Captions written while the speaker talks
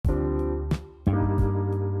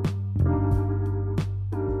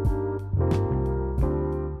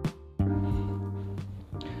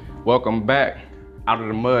Welcome back out of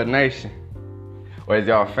the Mud Nation. Or is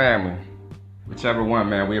y'all family? Whichever one,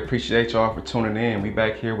 man. We appreciate y'all for tuning in. We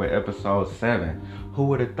back here with episode 7. Who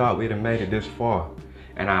would have thought we'd have made it this far?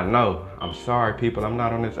 And I know, I'm sorry people, I'm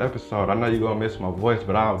not on this episode. I know you're gonna miss my voice,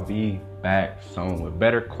 but I'll be back soon with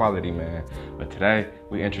better quality, man. But today,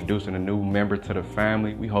 we introducing a new member to the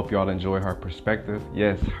family. We hope y'all enjoy her perspective.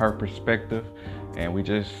 Yes, her perspective. And we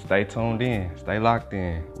just stay tuned in, stay locked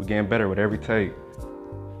in. We're getting better with every take.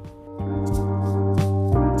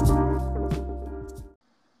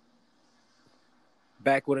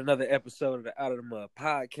 Back with another episode of the Out of the Mud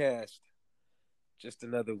podcast. Just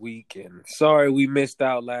another week, and sorry we missed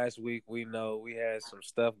out last week. We know we had some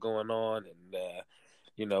stuff going on, and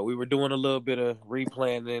we were doing a little bit of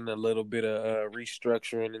replanning, a little bit of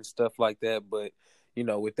restructuring and stuff like that. But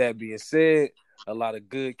with that being said, a lot of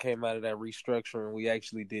good came out of that restructuring. We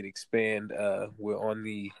actually did expand. We're on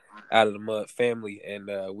the Out of the Mud family, and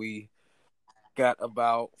we got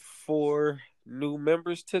about 4 new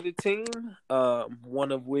members to the team.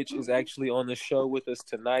 One of which is actually on the show with us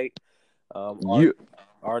tonight.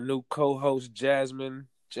 Our new co-host Jasmine.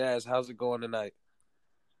 Jazz, how's it going tonight?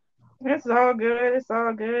 It's all good. It's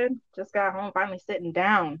all good. Just got home, finally sitting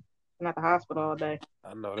down. I'm at the hospital all day.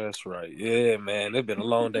 I know that's right. Yeah, man. It's been a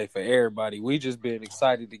long day for everybody. We just been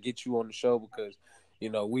excited to get you on the show because,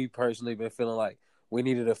 we personally been feeling like we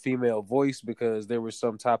needed a female voice because there were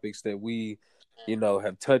some topics that we,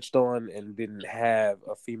 have touched on and didn't have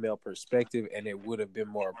a female perspective, and it would have been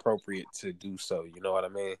more appropriate to do so. You know what I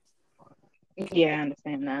mean? Yeah, I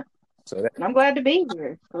understand that. So I'm glad to be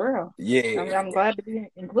here, for real. Yeah. I'm glad to be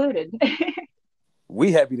included.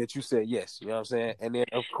 We happy that you said yes. You know what I'm saying? And then,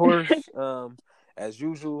 of course, as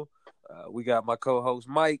usual, we got my co-host,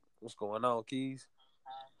 Mike. What's going on, Keys?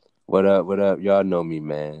 What up? What up? Y'all know me,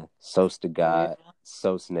 man. Sos the God,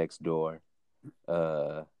 Sos next door.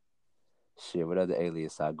 What other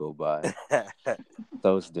alias I go by?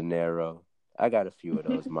 Sos De Niro. I got a few of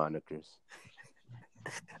those monikers.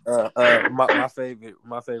 My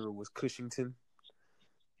favorite was Cushington.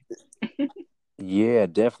 Yeah,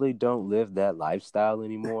 definitely don't live that lifestyle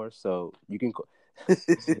anymore. So you can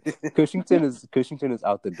Cushington is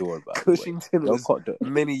out the door. By Cushington was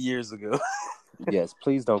many years ago. Yes,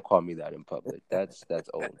 please don't call me that in public. That's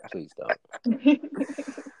old. Please don't.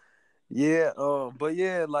 Yeah, but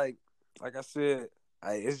yeah, like I said,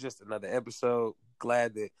 it's just another episode.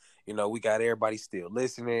 Glad that we got everybody still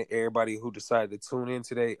listening. Everybody who decided to tune in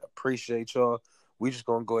today, appreciate y'all. We just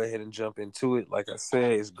gonna go ahead and jump into it. Like I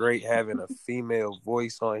said, it's great having a female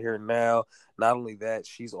voice on here now. Not only that,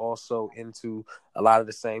 she's also into a lot of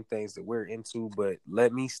the same things that we're into. But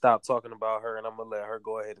let me stop talking about her, and I'm gonna let her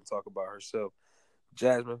go ahead and talk about herself.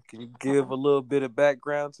 Jasmine, can you give a little bit of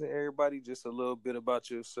background to everybody? Just a little bit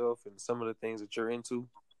about yourself and some of the things that you're into.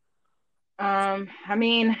 I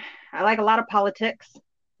mean, I like a lot of politics.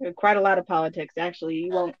 Quite a lot of politics, actually.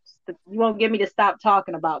 You won't get me to stop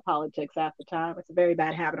talking about politics half the time. It's a very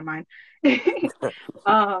bad habit of mine. And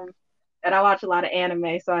I watch a lot of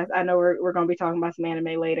anime, so I know we're going to be talking about some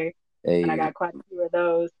anime later. Hey. And I got quite a few of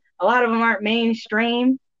those. A lot of them aren't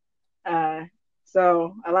mainstream.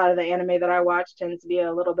 So a lot of the anime that I watch tends to be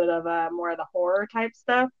a little bit of more of the horror type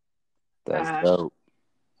stuff. That's dope.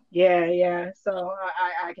 Yeah. So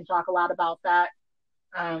I can talk a lot about that.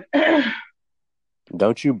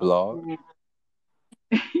 Don't you blog?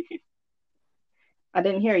 I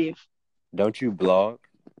didn't hear you. Don't you blog?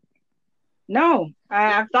 No,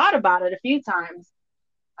 I've thought about it a few times.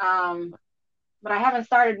 But I haven't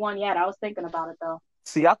started one yet. I was thinking about it though.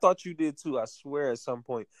 See, I thought you did too. I swear at some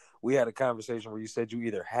point we had a conversation where you said you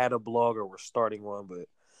either had a blog or were starting one, but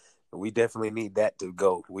we definitely need that to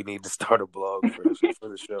go. We need to start a blog for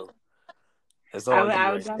the show.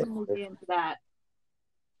 I would definitely be into that.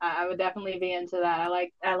 I would definitely be into that.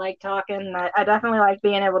 I like talking. I definitely like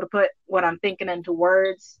being able to put what I'm thinking into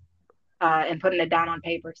words and putting it down on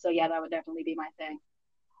paper. So yeah, that would definitely be my thing.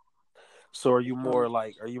 So are you more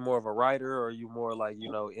of a writer, or are you more like,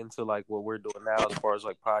 into like what we're doing now as far as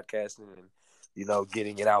like podcasting and,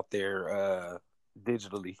 getting it out there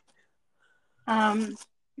digitally?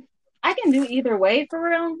 I can do either way for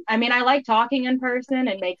real. I mean, I like talking in person.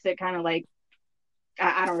 It makes it kind of like,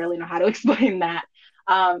 I don't really know how to explain that.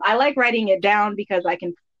 I like writing it down because I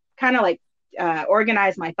can kind of like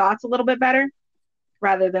organize my thoughts a little bit better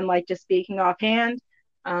rather than like just speaking offhand.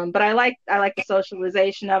 But I like the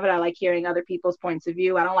socialization of it. I like hearing other people's points of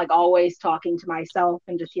view. I don't like always talking to myself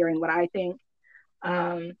and just hearing what I think.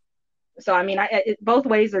 So, I mean, both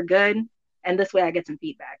ways are good. And this way I get some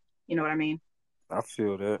feedback. You know what I mean? I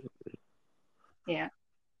feel that. Yeah.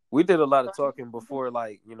 we did a lot of talking before,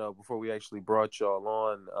 before we actually brought y'all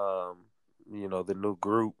on, the new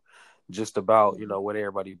group, just about, what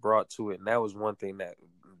everybody brought to it. And that was one thing that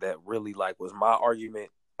really was my argument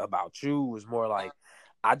about you, was more like,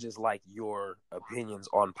 I just like your opinions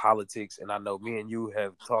on politics. And I know me and you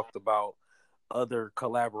have talked about other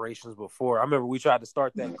collaborations before. I remember we tried to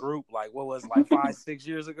start that group, what was it, 5-6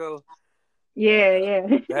 years ago? Yeah.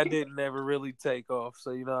 That didn't ever really take off.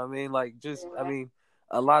 So, you know what I mean?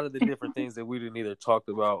 A lot of the different things that we didn't either talked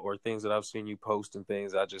about or things that I've seen you post and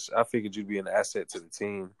things, I figured you'd be an asset to the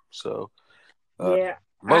team. So, yeah,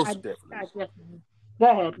 most definitely. I definitely.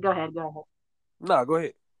 Go ahead. No, go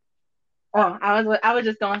ahead. Oh, I was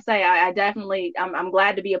just gonna say, I definitely, I'm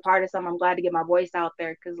glad to be a part of something. I'm glad to get my voice out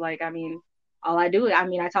there because, all I do,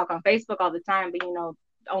 I talk on Facebook all the time, but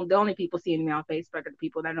the only people seeing me on Facebook are the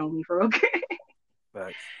people that know me for okay.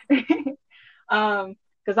 Right.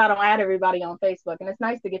 Because I don't add everybody on Facebook, and it's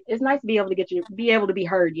nice to be able to be able to be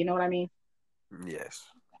heard. You know what I mean? Yes,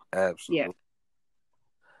 absolutely.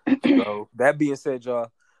 Yeah. So that being said,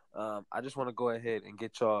 y'all, I just want to go ahead and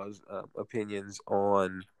get y'all's opinions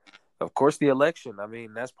on, of course, the election.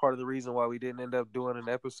 That's part of the reason why we didn't end up doing an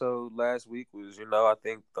episode last week was, I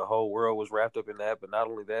think the whole world was wrapped up in that. But not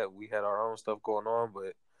only that, we had our own stuff going on,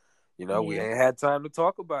 but we ain't had time to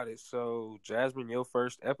talk about it. So, Jasmine, your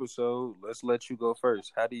first episode, let's let you go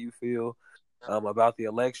first. How do you feel about the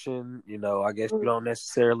election? I guess you don't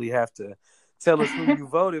necessarily have to tell us who you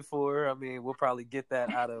voted for. We'll probably get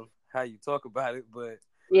that out of how you talk about it, but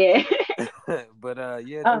yeah. but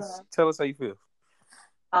just tell us how you feel.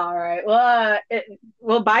 All right. Well,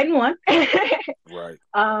 Biden won. Right.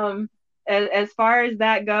 As far as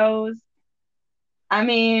that goes,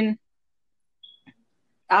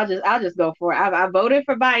 I'll just go for it. I voted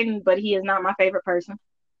for Biden, but he is not my favorite person.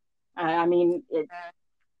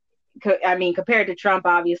 Compared to Trump,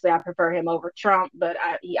 obviously I prefer him over Trump, but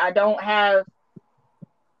I don't have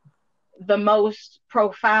the most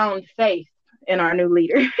profound faith in our new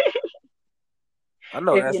leader. I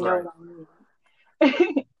know if that's you know right. what I mean.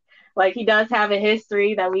 He does have a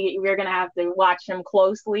history that we're gonna have to watch him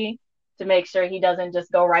closely to make sure he doesn't just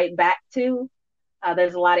go right back to.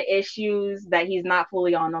 There's a lot of issues that he's not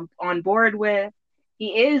fully on board with.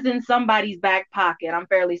 He is in somebody's back pocket. I'm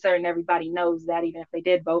fairly certain everybody knows that, even if they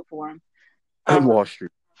did vote for him. Wall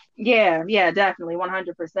Street. Yeah, definitely,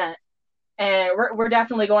 100%. And we're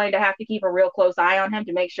definitely going to have to keep a real close eye on him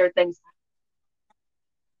to make sure things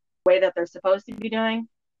the way that they're supposed to be doing.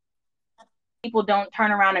 People don't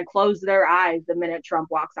turn around and close their eyes the minute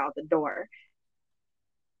Trump walks out the door.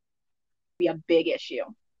 Be a big issue.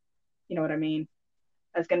 You know what I mean?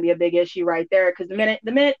 That's going to be a big issue right there because the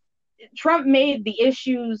minute Trump made the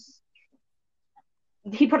issues,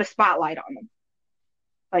 he put a spotlight on them.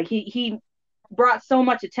 He brought so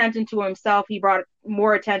much attention to himself. He brought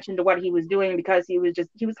more attention to what he was doing because he was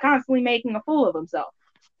constantly making a fool of himself.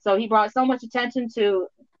 So he brought so much attention to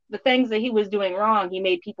the things that he was doing wrong. He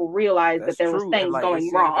made people realize that there was things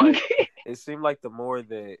going wrong. It seemed like the more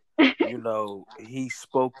that, he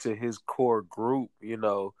spoke to his core group,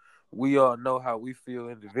 we all know how we feel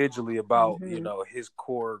individually about, his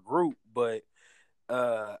core group. But,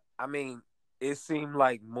 it seemed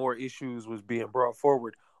like more issues was being brought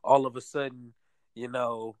forward. All of a sudden,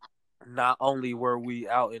 not only were we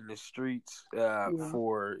out in the streets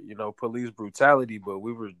for, police brutality, but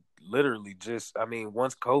we were literally just,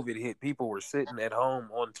 once COVID hit, people were sitting at home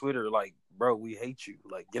on Twitter like, bro, we hate you.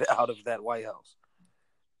 Get out of that White House.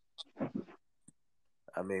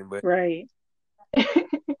 But right.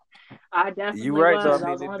 I definitely you right. was. So,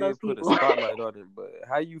 I was one of those put people. a spotlight on it. But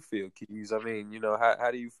how you feel, Keys? How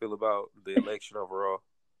do you feel about the election overall?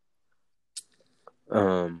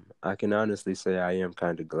 I can honestly say I am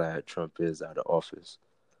kind of glad Trump is out of office,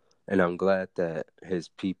 and I'm glad that his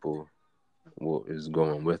people is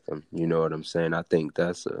going with him. You know what I'm saying? I think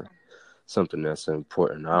that's something that's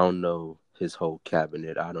important. I don't know his whole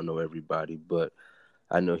cabinet. I don't know everybody, but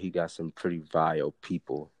I know he got some pretty vile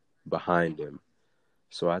people behind him.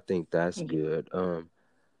 So I think that's good.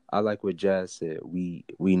 I like what Jazz said. We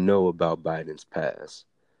know about Biden's past,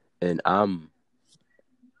 and and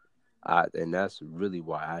that's really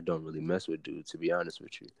why I don't really mess with dude, to be honest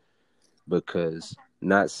with you, because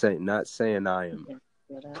not saying I am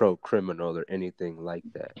pro criminal or anything like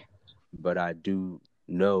that, but I do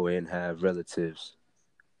know and have relatives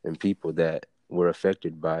and people that were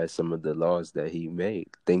affected by some of the laws that he made,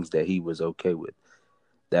 things that he was okay with,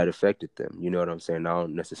 that affected them. You know what I'm saying? I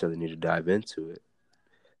don't necessarily need to dive into it,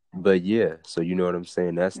 but yeah. So you know what I'm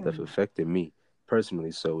saying? That stuff affected me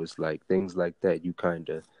personally. So it's like things like that. You kind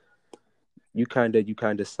of you kind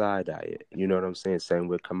of side eye it. You know what I'm saying? Same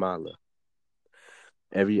with Kamala.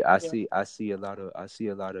 Every Yeah. I see a lot of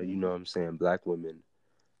you know what I'm saying, black women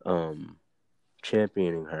um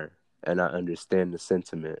championing her, and I understand the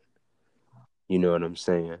sentiment. You know what I'm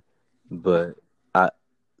saying? But I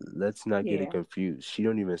let's not get it Yeah. confused. She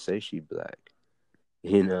don't even say she black.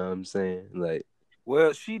 You know what I'm saying? Like,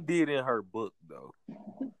 Well, she did in her book though.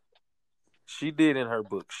 She did in her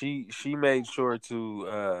book. She made sure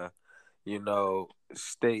to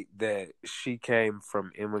state that she came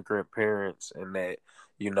from immigrant parents and that,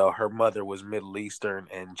 her mother was Middle Eastern,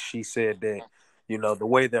 and she said that, the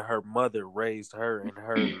way that her mother raised her and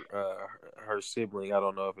her sibling, I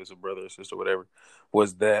don't know if it's a brother or sister, whatever,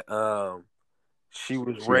 was that she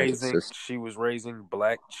was she has a raising sister. she was raising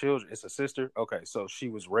black children. It's a sister? Okay, so she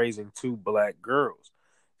was raising two black girls.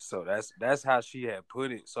 So that's how she had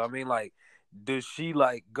put it. So I mean, like, does she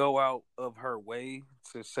like go out of her way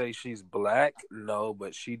to say she's black? No,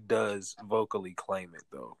 but she does vocally claim it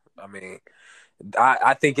though. I mean,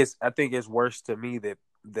 I think it's worse to me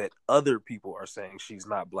that other people are saying she's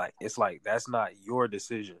not black. It's like that's not your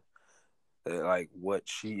decision. Like what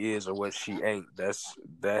she is or what she ain't.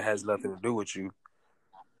 That has nothing to do with you.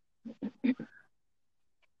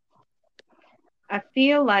 I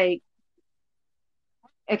feel like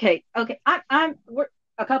okay. We're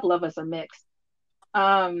a couple of us are mixed.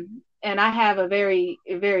 And I have a very,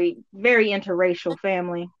 very, very interracial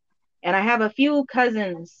family, and I have a few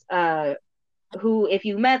cousins who, if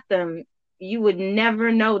you met them, you would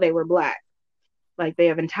never know they were black. Like they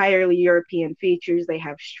have entirely European features. They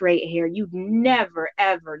have straight hair. You'd never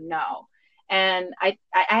ever know. And I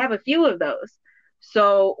have a few of those.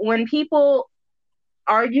 So when people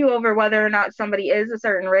argue over whether or not somebody is a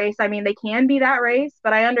certain race, I mean they can be that race,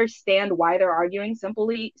 but I understand why they're arguing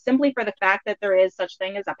simply for the fact that there is such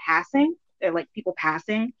thing as a passing. They're like people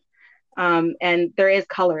passing. And there is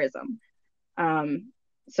colorism. Um,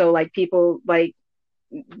 so like people like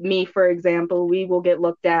me, for example, we will get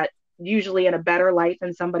looked at usually in a better light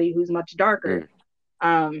than somebody who's much darker. Mm.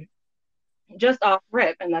 Um, just off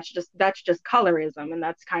rip, and that's just colorism, and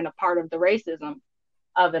that's kind of part of the racism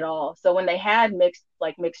of it all. So when they had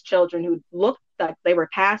mixed children who looked like they were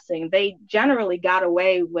passing, they generally got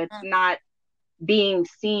away with not being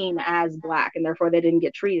seen as black, and therefore they didn't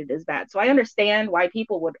get treated as bad. So I understand why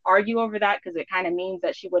people would argue over that, because it kind of means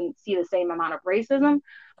that she wouldn't see the same amount of racism.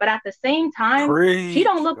 But at the same time, she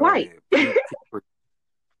don't Preach. look Go white. ahead.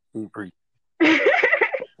 Preach.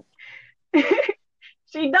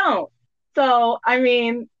 She don't. So I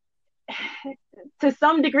mean, to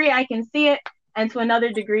some degree I can see it, and to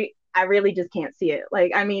another degree I really just can't see it.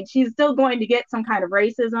 Like, I mean, she's still going to get some kind of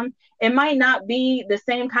racism. It might not be the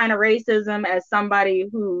same kind of racism as somebody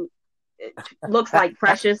who looks like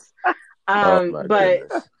Precious. Oh my But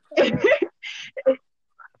goodness.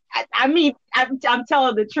 I mean, I'm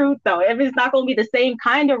telling the truth though. If it's not going to be the same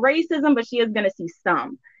kind of racism, but she is going to see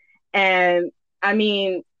some. And I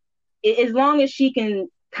mean, as long as she can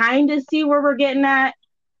kind of see where we're getting at,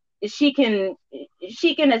 she can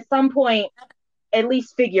at some point at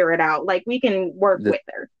least figure it out. Like we can work The with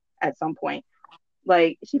her at some point.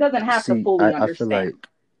 Like she doesn't have to See, fully I feel understand. like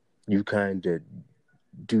you kind of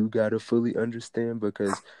do gotta fully understand,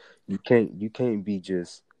 because you can't be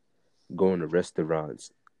just going to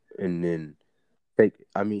restaurants and then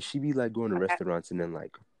I mean, she be like going to restaurants and then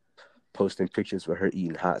like posting pictures with her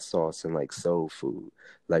eating hot sauce and like soul food.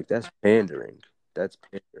 Like that's pandering. That's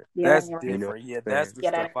pandering. Yeah, that That's ain't You right. know different. Yeah, what I'm that's saying? the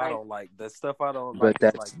Yeah, that stuff ain't I right. don't like. The stuff I don't But like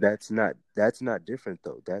is like that's not different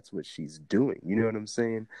though. That's what she's doing. You know what I'm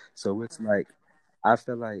saying? So it's like I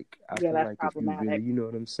feel like I Yeah, feel that's like if you really, problematic. you know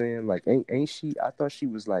what I'm saying? Like ain't she? I thought she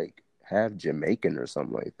was like half Jamaican or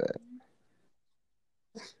something like that.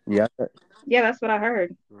 Yeah, Yeah, that's what I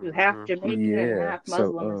heard. He was half hmm Jamaican and yeah. half So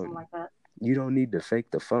Muslim or something like that. you don't need to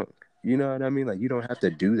fake the funk. You know what I mean? Like you don't have to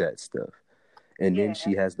do that stuff. And then Yeah.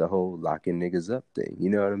 she has the whole locking niggas up thing. You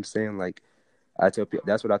know what I'm saying? Like I tell people,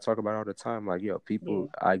 that's what I talk about all the time. Like, yo, Yeah. people,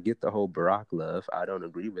 I get the whole Barack love. I don't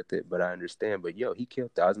agree with it, but I understand. But yo, he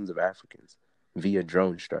killed thousands of Africans via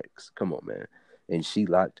drone strikes. Come on, man. And she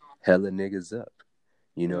locked hella niggas up.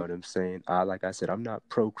 You know Yeah. what I'm saying? Like I said, I'm not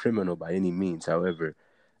pro criminal by any means. However,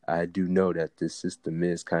 I do know that this system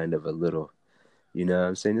is kind of a little, you know what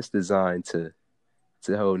I'm saying? It's designed to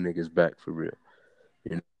hold niggas back for real.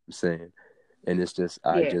 You know what I'm saying? And it's just,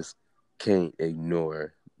 I Yeah. just can't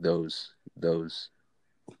ignore those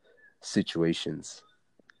situations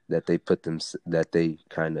that they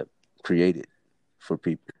kind of created for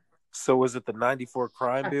people. so is it the 94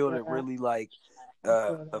 crime I bill feel that that. really like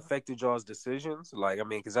affected y'all's decisions? Like, I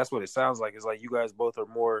mean, because that's what it sounds like. It's like you guys both are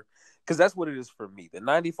more, because that's what it is for me. The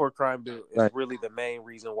 94 crime bill is Like really the main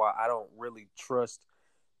reason why I don't really trust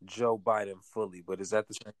Joe Biden fully. But is that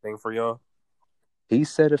the same thing for y'all? he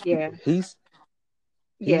said a few, Yeah, he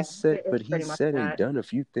yeah, said, it's but he pretty much said and that. done a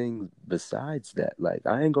few things besides that. Like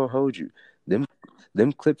I ain't gonna hold you. Them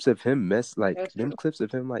them clips of him That's them true. clips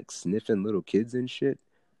of him like sniffing little kids and shit.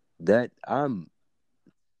 That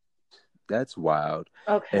that's wild.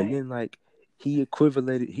 And Okay. then like he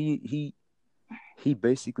equivalated he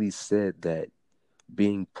basically said that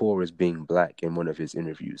being poor is being black in one of his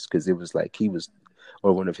interviews because it was like he was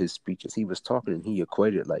or one of his speeches he was talking and he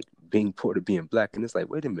equated like being poor to being black and it's like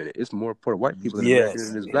wait a minute it's more poor white people in America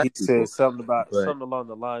than Yes, there's he black said people something about but something along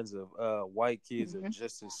the lines of white kids are Hmm.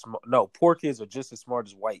 just as smart. No, poor kids are just as smart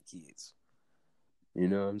as white kids. you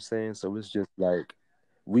know what I'm saying so it's just like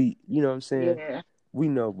we you know what I'm saying Yeah. we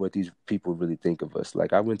know what these people really think of us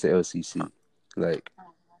like I went to LCC like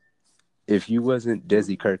if you wasn't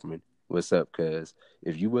Desi Hmm. Kirkman what's up cuz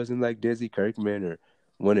if you wasn't like Desi Kirkman or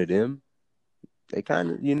one of them they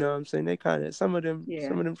kind of, you know what I'm saying? They kind of, some Yeah. of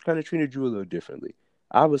them kind of treated you a little differently.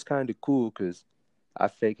 I was kind of cool because I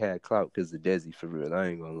fake had clout because of Desi for real. I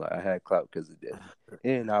ain't gonna lie. I had clout because of Desi.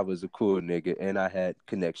 And I was a cool nigga and I had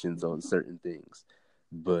connections on certain things.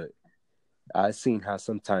 But I seen how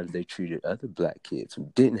sometimes they treated other black kids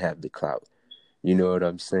who didn't have the clout. You know what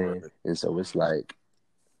I'm saying? Right. And so it's like,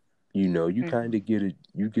 you know, you Hmm. kind of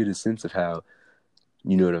get a sense of how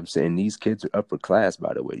you know what I'm saying? These kids are upper class,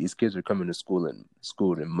 by the way. These kids are coming to school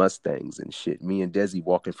in Mustangs and shit. Me and Desi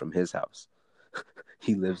walking from his house.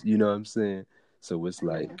 He lives, you know what I'm saying? So it's Yeah.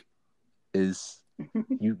 like, is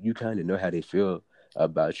you kind of know how they feel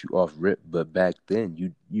about you off rip, but back then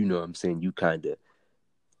you know what I'm saying? You kind of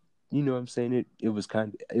you know what I'm saying? It was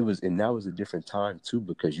kind of it was and that was a different time too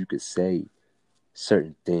because you could say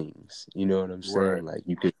certain things. You know what I'm Right. saying? Like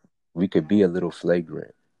we could be a little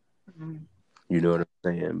flagrant. Hmm. You know what I'm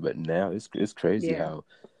saying? But now it's crazy Yeah. how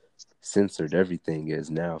censored everything is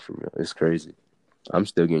now for real. It's crazy. I'm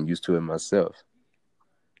still getting used to it myself.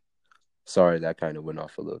 Sorry that kind of went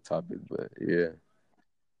off a little topic, but yeah.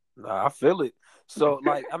 Nah, I feel it. So,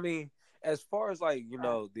 like, I mean, as far as like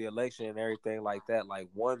the election and everything like that, like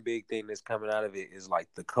one big thing that's coming out of it is like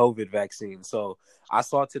the COVID vaccine. So, I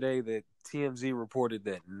saw today that TMZ reported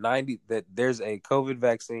that that there's a COVID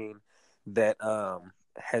vaccine that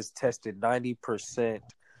has tested 90%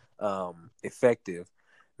 effective,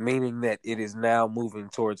 meaning that it is now moving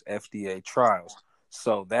towards FDA trials.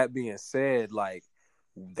 So, that being said, like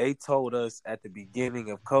they told us at the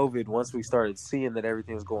beginning of COVID, once we started seeing that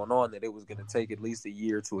everything's going on, that it was going to take at least a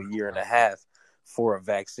year to a year and a half for a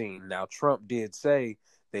vaccine. Now, Trump did say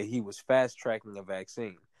that he was fast tracking a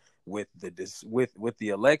vaccine with the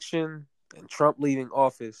election and Trump leaving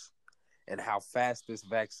office and how fast this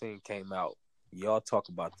vaccine came out. Y'all talk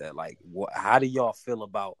about that. Like, how do y'all feel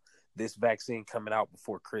about this vaccine coming out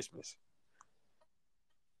before Christmas?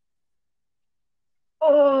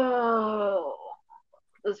 Oh,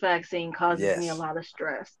 this vaccine causes me a Yes. lot of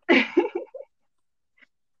stress.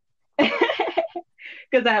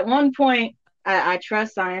 Because at one point, I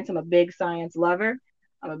trust science. I'm a big science lover.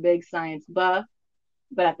 I'm a big science buff.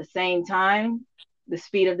 But at the same time, the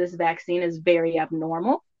speed of this vaccine is very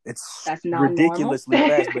abnormal. It's That's non-normal. ridiculously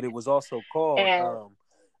fast, but it was also called And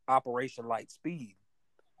Operation Light Speed.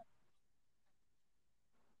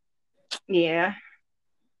 yeah,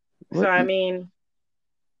 so What I mean,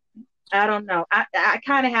 I don't know. I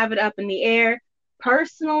kind of have it up in the air.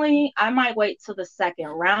 Personally, I might wait till the second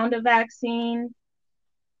round of vaccine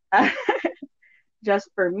just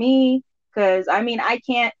for me, because I mean, I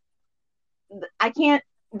can't.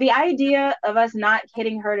 The idea of us not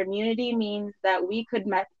hitting herd immunity means that we could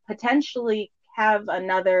potentially have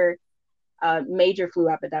another major flu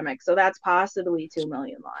epidemic. So that's possibly 2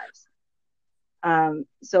 million lives.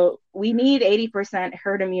 So we need 80%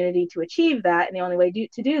 herd immunity to achieve that. And the only way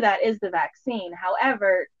to do that is the vaccine.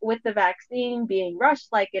 However, with the vaccine being rushed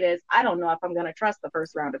like it is, I don't know if I'm going to trust the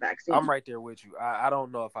first round of I'm vaccine. right there with you. I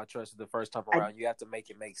don't know if I trust it the first time I, around. You have to make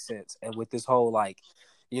it make sense. And with this whole like,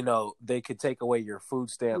 they could take away your food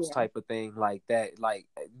stamps yeah. type of thing like that. Like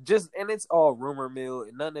just and it's all rumor mill.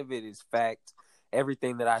 None of it is fact.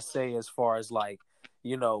 Everything that I say as far as like,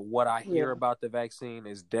 what I Yeah. hear about the vaccine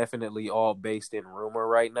is definitely all based in rumor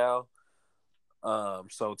right now.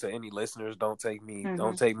 So to any listeners, don't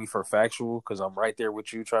Mm-hmm. take me for factual because I'm right there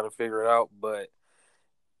with you trying to figure it out. But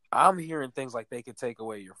I'm hearing things like they could take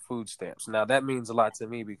away your food stamps. Now that means a lot to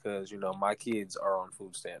me because my kids are on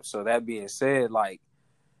food stamps. So that being said, like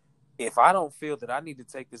if I don't feel that I need to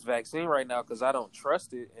take this vaccine right now because I don't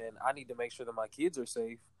trust it and I need to make sure that my kids are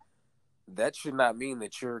safe, that should not mean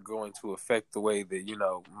that you're going to affect the way that, you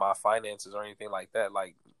know, my finances or anything like that.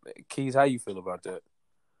 Like, Keys, how you feel about that?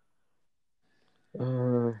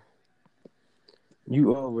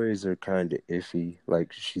 You always are kind of iffy,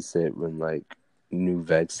 like she said, when like new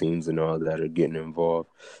vaccines and all that are getting involved,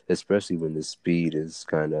 especially when the speed is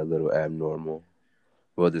kind of a little abnormal.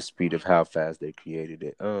 Well, the speed of how fast they created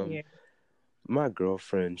it. Yeah. My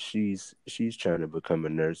girlfriend, she's trying to become a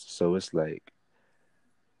nurse, so it's like,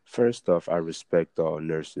 first off, I respect all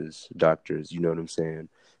nurses, doctors. You know what I'm saying?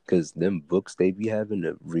 Because them books they be having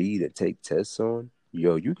to read and take tests on,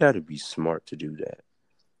 yo, you got to be smart to do that.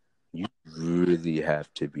 You really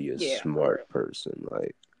have to be a Yeah. smart person.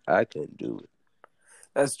 Like, I can't do it.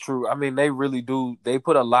 That's true. I mean, they really do. They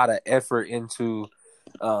put a lot of effort into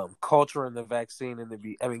culturing the vaccine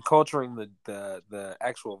culturing the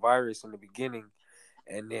actual virus in the beginning,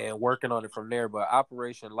 and then working on it from there. But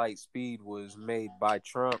Operation Light Speed was made by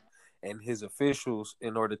Trump and his officials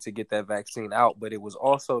in order to get that vaccine out. But it was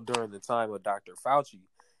also during the time of Dr. Fauci,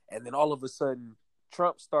 and then all of a sudden,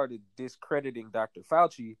 Trump started discrediting Dr.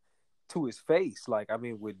 Fauci to his face. Like, I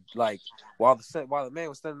mean, would like while the man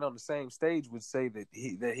was standing on the same stage, would say that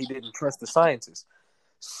he didn't trust the scientists.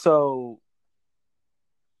 So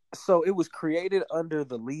it was created under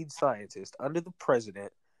the lead scientist, under the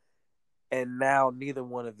president, and now neither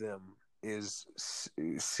one of them is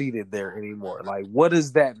seated there anymore. Like, what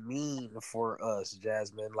does that mean for us,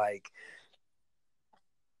 Jasmine? Like,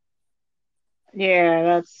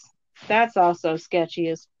 Yeah, that's also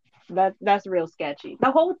sketchy. That's real sketchy.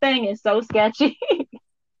 The whole thing is so sketchy.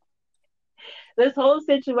 This whole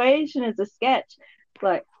situation is a sketch.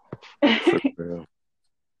 But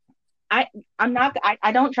I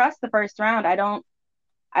don't trust the first round.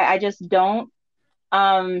 I just don't.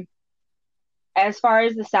 As far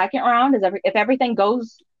as the second round, if everything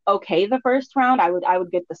goes okay the first round, I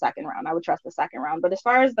would get the second round. I would trust the second round. But as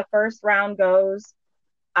far as the first round goes,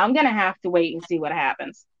 I'm gonna have to wait and see what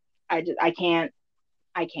happens. I can't.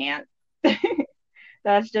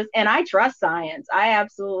 That's just, and I trust science. I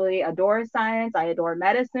absolutely adore science. I adore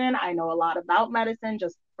medicine. I know a lot about medicine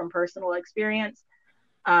just from personal experience.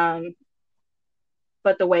 But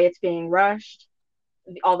the way it's being rushed,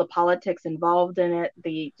 all the politics involved in it,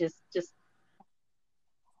 the just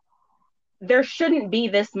there shouldn't be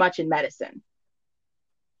this much in medicine.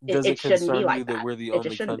 does it shouldn't be concern like you that that. we're the It just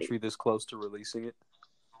only shouldn't country be. this close to releasing it?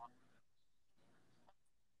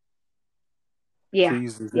 Yeah,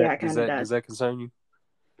 Keys, yeah, it kind of does. does that concern you?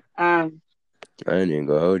 I ain't even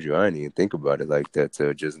gonna hold you. I didn't even think about it like that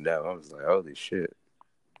till just now. I was like, holy shit.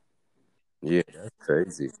 Yeah, that's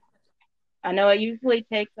crazy. I know it usually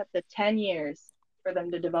takes up to 10 years for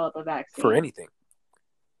them to develop a vaccine. For anything.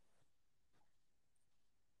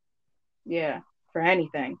 Yeah, for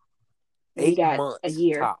anything. 8 got months a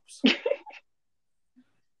year. tops.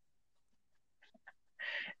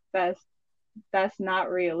 That's not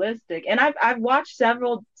realistic. And I've watched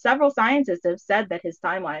several scientists have said that his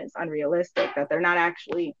timeline is unrealistic, that they're not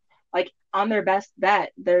actually, like, on their best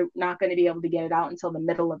bet, they're not going to be able to get it out until the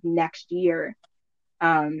middle of next year.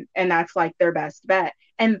 And that's like their best bet.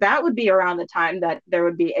 And that would be around the time that there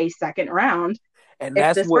would be a second round. And if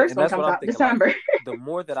that's this what first one comes I'm out thinking. December. Like, the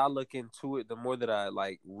more that I look into it, the more that I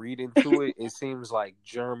like read into it, it seems like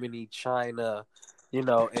Germany, China, you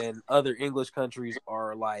know, and other English countries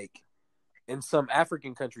are like, and some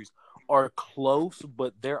African countries are close,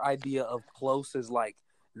 but their idea of close is like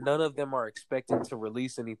none of them are expecting to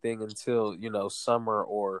release anything until, you know, summer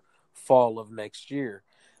or fall of next year.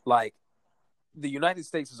 Like, the United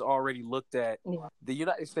States has already looked at. The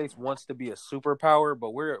United States wants to be a superpower,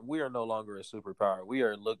 but we are no longer a superpower. We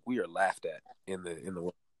are laughed at in the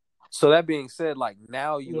world. So that being said, like,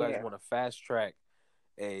 now you guys want to fast track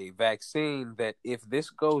a vaccine that, if this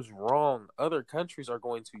goes wrong, other countries are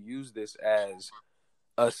going to use this as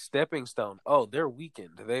a stepping stone. Oh, they're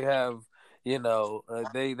weakened. They have, you know,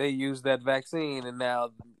 they use that vaccine and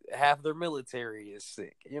now half their military is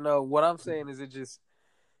sick. You know, what I'm saying is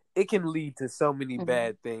it can lead to so many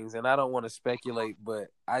bad things, and I don't want to speculate, but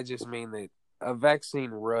I just mean that a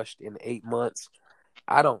vaccine rushed in 8 months,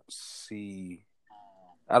 I don't see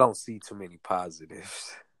too many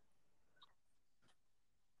positives.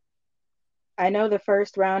 I know the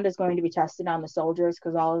first round is going to be tested on the soldiers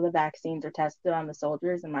because all of the vaccines are tested on the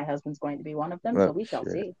soldiers, and my husband's going to be one of them, so we shall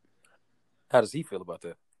see. How does he feel about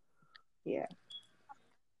that? Yeah.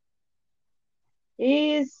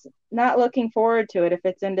 He's not looking forward to it if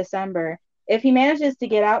it's in December. If he manages to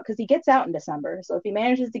get out, because he gets out in December, so if he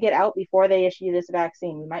manages to get out before they issue this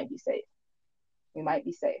vaccine, we might be safe.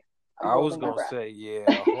 I'm I was holding my gonna breath. say,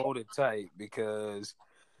 yeah, hold it tight because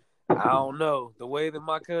I don't know the way that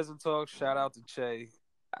my cousin talks. Shout out to Che.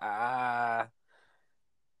 Uh,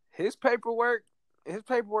 his paperwork, his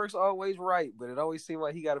paperwork's always right, but it always seems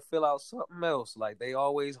like he got to fill out something else. Like they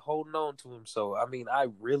always holding on to him. So I mean, I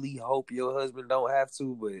really hope your husband don't have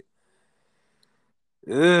to,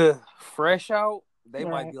 but fresh out, they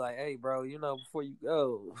might Right. be like, "Hey, bro, before you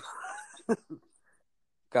go,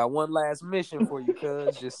 got one last mission for you,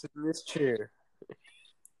 cuz. Just sit in this chair."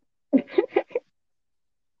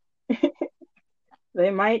 They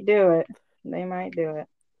might do it. They might do it.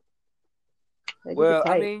 They keep it Well,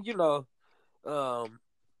 I tight. mean, um,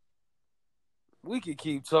 we could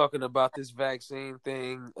keep talking about this vaccine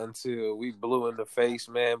thing until we blue in the face,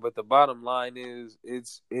 man. But the bottom line is,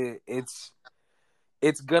 it's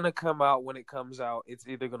gonna come out when it comes out. It's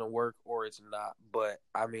either gonna work or it's not. But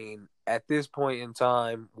I mean, at this point in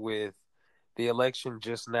time, with the election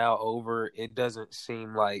just now over, it doesn't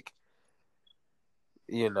seem like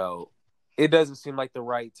you know, it doesn't seem like the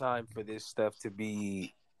right time for this stuff to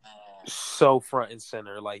be so front and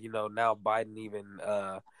center. Like, now Biden even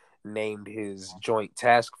named his joint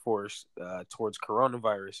task force towards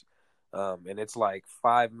coronavirus. And it's like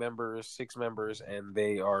 5 members, 6 members, and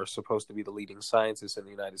they are supposed to be the leading scientists in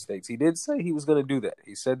the United States. He did say he was going to do that.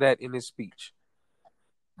 He said that in his speech.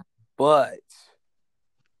 But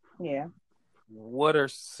Yeah. what are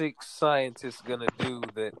 6 scientists going to do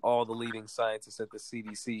that all the leading scientists at the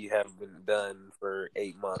CDC have been done for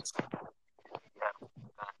 8 months?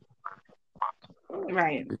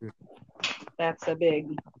 Right. That's the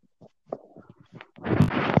big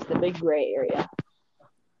gray area.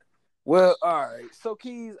 Well, all right. So,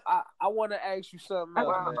 Keys, I want to ask you something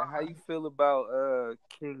else, man. How you feel about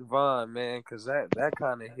King Von, man? Because that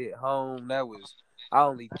kind of hit home. I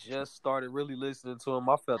only just started really listening to him.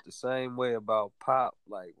 I felt the same way about Pop.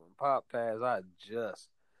 Like, when Pop passed, I just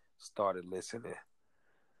started listening.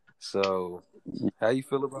 So, how you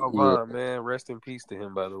feel about Yeah, Von, man? Rest in peace to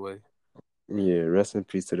him, by the way. yeah. Rest in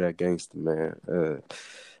peace to that gangster, man.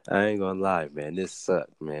 I ain't gonna lie, man. This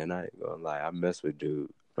sucked, man. I ain't gonna lie. I mess with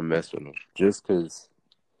dude. I mess with him just cause,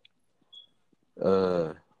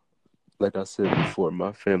 like I said before,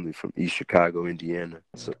 my family from East Chicago, Indiana,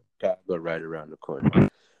 so Chicago right around the corner.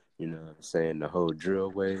 You know what I'm saying? The whole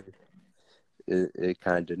drill wave, it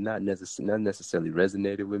kind of not necessarily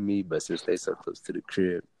resonated with me, but since they so close to the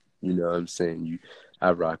crib, you know what I'm saying?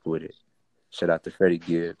 I rock with it. Shout out to Freddie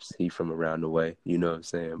Gibbs. He from around the way, you know what I'm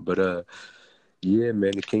saying? But yeah,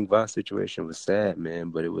 man, the King Von situation was sad, man,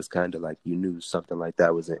 but it was kind of like you knew something like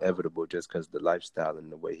that was inevitable just because the lifestyle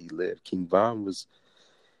and the way he lived. King Von was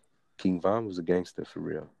a gangster for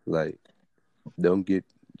real. Like, don't get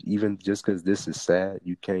even just because this is sad,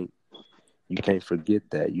 you can't forget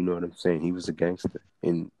that. You know what I'm saying? He was a gangster,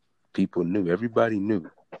 and people knew. Everybody knew.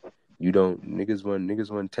 You don't niggas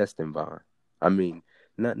wasn't testing Von. I mean,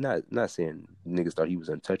 not saying niggas thought he was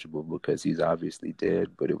untouchable because he's obviously dead,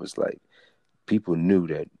 but it was like people knew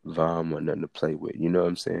that Von wasn't nothing to play with. You know what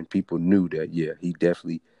I'm saying? People knew that, yeah, he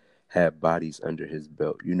definitely had bodies under his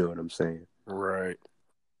belt. You know what I'm saying? Right.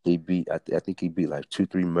 He beat, I think he beat like two,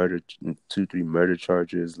 three murder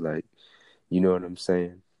charges. Like, you know what I'm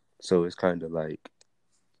saying? So it's kind of like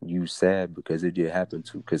you sad because it did happen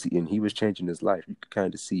to, and he was changing his life. You could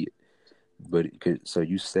kind of see it. But so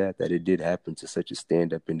you sad that it did happen to such a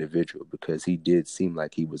stand-up individual because he did seem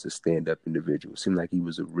like he was a stand-up individual. Seemed like he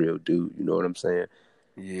was a real dude. You know what I'm saying?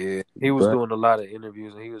 Yeah. He was But doing a lot of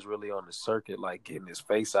interviews, and he was really on the circuit, like getting his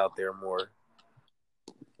face out there more.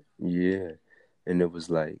 yeah, and it was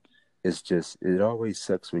like it always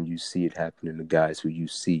sucks when you see it happening to guys who you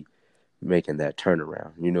see making that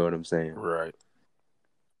turnaround. You know what I'm saying? Right.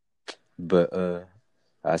 But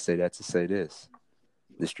I say that to say this: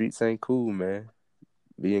 the streets ain't cool, man.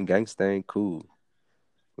 Being gangster ain't cool.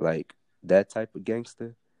 Like that type of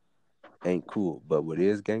gangster ain't cool. But what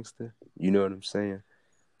is gangster? You know what I'm saying?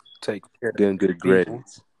 Take care of Getting good people.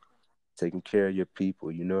 grades, taking care of your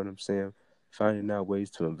people. You know what I'm saying? Finding out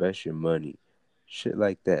ways to invest your money, shit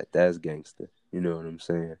like that. That's gangster. You know what I'm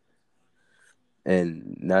saying?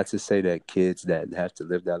 And not to say that kids that have to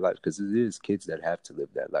live that life, because it is kids that have to live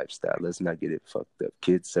that lifestyle. Let's not get it fucked up.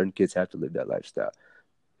 Certain kids have to live that lifestyle.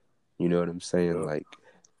 You know what I'm saying? Yep. Like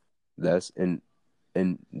that's and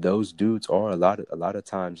those dudes are a lot of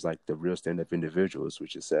times like the real stand-up individuals,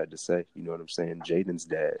 which is sad to say. You know what I'm saying? Jaden's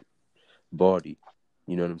dad, Baldy,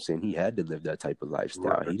 you know what I'm saying? He had to live that type of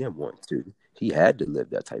lifestyle. Right. He didn't want to. He had to live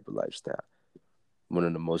that type of lifestyle. One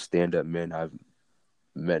of the most stand-up men I've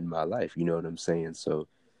met in my life. You know what I'm saying? So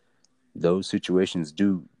those situations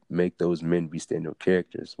do make those men be stand-up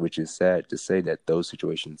characters, which is sad to say that those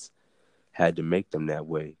situations had to make them that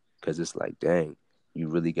way. Because it's like, dang, you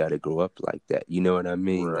really got to grow up like that. You know what I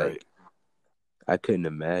mean? Right. Like, I couldn't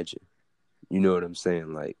imagine. You know what I'm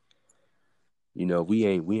saying? Like, you know, we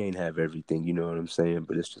ain't have everything. You know what I'm saying?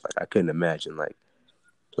 But it's just like I couldn't imagine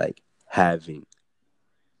like having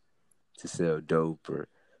to sell dope or,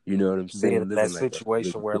 you know what I'm Being in saying, that living like that.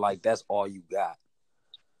 situation where like that's all you got.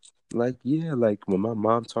 Like, yeah, like when my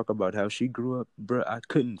mom talk about how she grew up, bro, I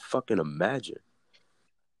couldn't fucking imagine.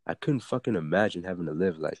 I couldn't fucking imagine having to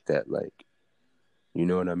live like that. Like, you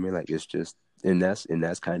know what I mean? Like, it's just, and that's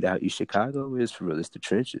kind of how East Chicago is for real. It's the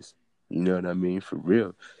trenches. You know what I mean? For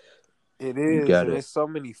real. It You is, and gotta. there's so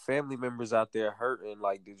many family members out there hurting.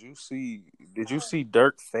 Like, did you see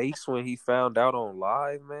Dirk face when he found out on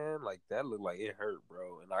live, man? Like that looked like it hurt,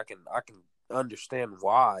 bro. And I can understand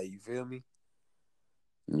why. You feel me?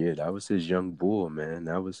 Yeah, that was his young bull, man.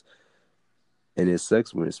 That was, and it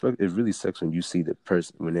sucks it really sucks when you see the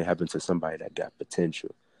person when it happens to somebody that got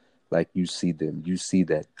potential. Like you see them, you see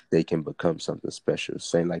that they can become something special.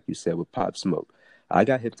 Same like you said with Pop Smoke. I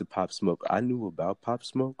got hip to Pop Smoke. I knew about Pop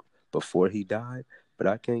Smoke before he died, but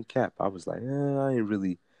I can't cap. I was like, I ain't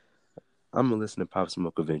really. I'm gonna listen to Pop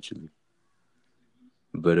Smoke eventually.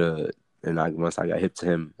 But and once I got hip to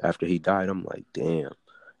him after he died, I'm like, damn,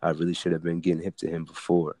 I really should have been getting hip to him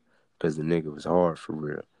before, because the nigga was hard for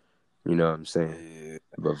real. You know what I'm saying? Yeah.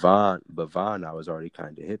 But Von, I was already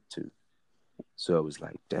kind of hip to. So it was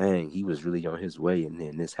like, dang, he was really on his way, and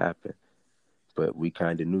then this happened. But we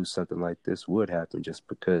kind of knew something like this would happen, just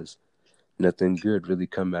because nothing good really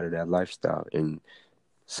come out of that lifestyle. And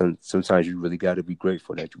sometimes you really got to be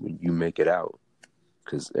grateful that when you make it out,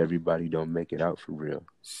 because everybody don't make it out for real.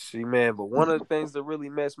 See, man, but one of the things that really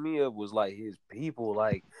messed me up was like his people.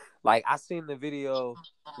 Like I seen the video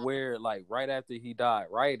where like right after he died,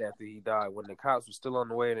 when the cops were still on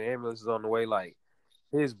the way and the ambulance was on the way, like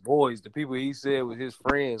his boys, the people he said was his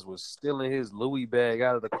friends, was stealing his Louis bag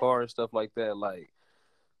out of the car and stuff like that. Like,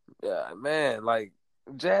 yeah, man, like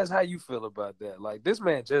Jazz, how you feel about that? Like, this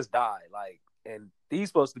man just died, like, and these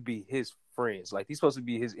supposed to be his friends, like, he's supposed to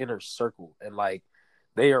be his inner circle, and like,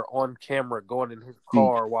 they are on camera going in his See,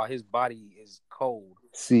 car while his body is cold.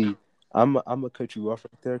 see, I'm gonna cut you off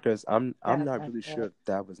right there, because I'm That's not messed really up. sure if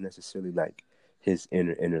that was necessarily like his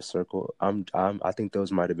inner circle. I think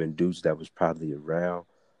those might have been dudes that was probably around.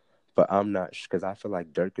 But I'm not, because I feel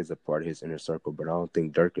like Dirk is a part of his inner circle, but I don't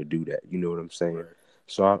think Dirk could do that. You know what I'm saying? Right.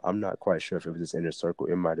 So I'm not quite sure if it was his inner circle.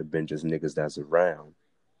 It might have been just niggas that's around.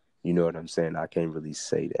 You know what I'm saying? I can't really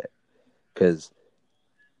say that, because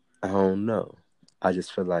I don't know. I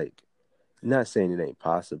just feel like, not saying it ain't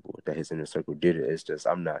possible that his inner circle did it. It's just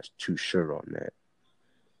I'm not too sure on that.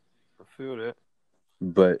 I feel that.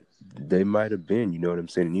 But they might have been. You know what I'm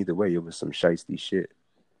saying? And either way, it was some shiesty shit,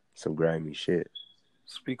 some grimy shit.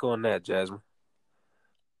 Speak on that, Jasmine.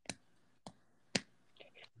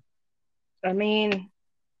 I mean,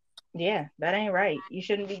 yeah, that ain't right. You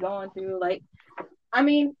shouldn't be going through like. I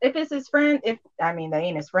mean, if it's his friend, they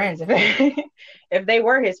ain't his friends. If if they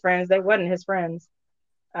were his friends, they wasn't his friends.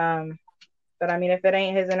 Um, but I mean, if it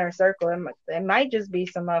ain't his inner circle, it might just be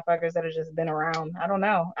some motherfuckers that have just been around. I don't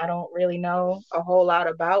know. I don't really know a whole lot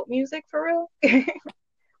about music for real,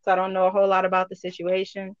 so I don't know a whole lot about the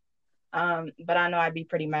situation. But I know I'd be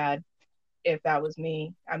pretty mad if that was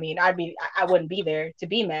me. I mean, I wouldn't be there to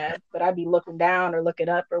be mad, but I'd be looking down or looking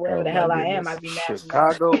up or wherever Oh the my hell I am. goodness. I'd be mad.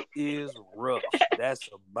 Chicago is rough. That's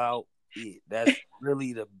about it. That's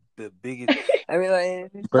really the biggest. I mean,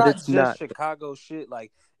 like, it's But not it's just not. Chicago shit.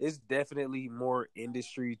 Like, it's definitely more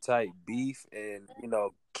industry type beef, and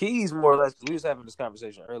Keys more or less. We was having this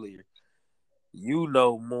conversation earlier. You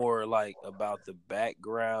know more like about the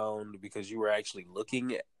background because you were actually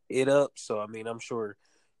looking it up. So I mean, I'm sure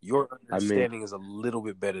your I mean, understanding is a little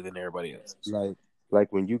bit better than everybody else's.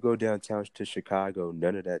 like when you go downtown to Chicago,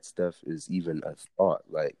 none of that stuff is even a thought.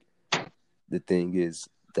 Like, the thing is,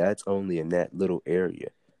 that's only in that little area.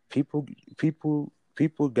 People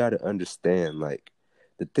people got to understand, like,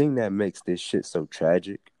 the thing that makes this shit so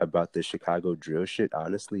tragic about the Chicago drill shit,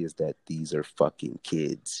 honestly, is that these are fucking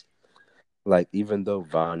kids. Like, even though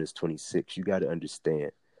Von is 26, you got to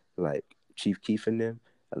understand, like, Chief Keef and them,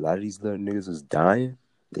 a lot of these little niggas was dying.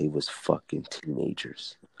 They was fucking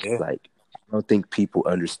teenagers. Yeah. Like, I don't think people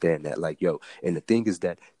understand that. Like, yo, and the thing is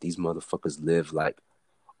that these motherfuckers live, like,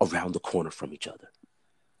 around the corner from each other.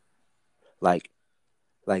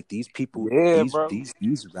 Like these people, Yeah, these bro. these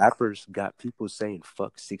these rappers got people saying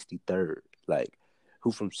fuck 63rd. Like,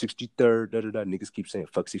 who from 63rd, da da da, niggas keep saying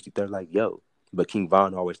fuck 63rd, like, yo. But King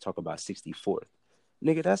Von always talk about 64th.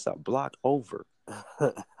 Nigga, that's a block over.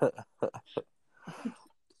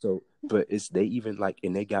 So But it's they even like,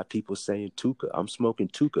 and they got people saying Tuka. I'm smoking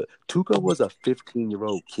Tuka. Tuka was a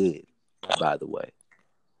 15-year-old kid, by the way.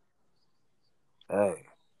 Hey,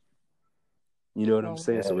 You know what I'm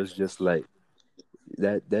saying? So hey. it's just like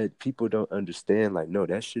that people don't understand. Like, no,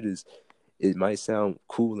 that shit is. It might sound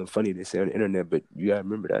cool and funny to say on the internet, but you gotta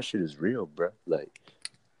remember that shit is real, bro.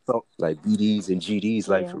 So Like BDs and GDs,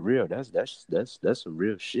 like Yeah. for real. That's some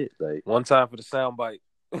real shit. Like, one time for the soundbite,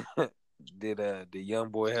 did the young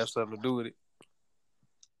boy have something to do with it?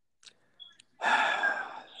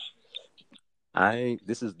 I ain't.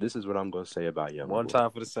 This is what I'm gonna say about Young One Boy.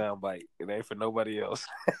 time for the soundbite. It ain't for nobody else.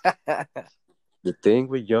 The thing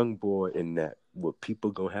with Young Boy and that what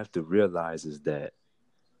people gonna have to realize is that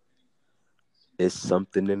it's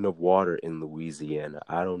something in the water in Louisiana.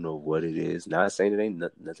 I don't know what it is. Not saying it ain't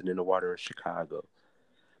nothing in the water in Chicago,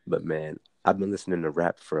 but man, I've been listening to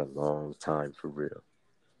rap for a long time, for real.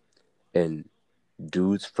 And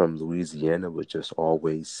dudes from Louisiana would just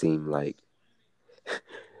always seem like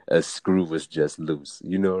a screw was just loose.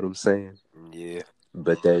 You know what I'm saying? Yeah.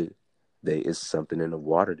 But they it's something in the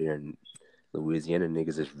water there, and Louisiana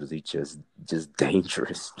niggas is really just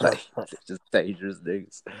dangerous. Like, they're just dangerous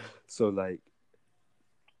niggas. So like,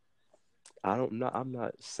 I'm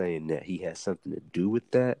not saying that he has something to do with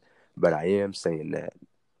that, but I am saying that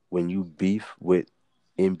when you beef with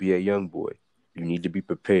NBA YoungBoy, you need to be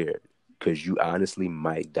prepared because you honestly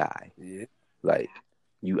might die. Yeah. Like,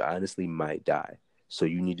 you honestly might die. So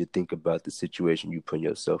you need to think about the situation you put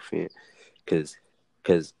yourself in. Because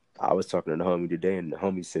I was talking to the homie today, and the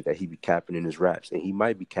homie said that he be capping in his raps, and he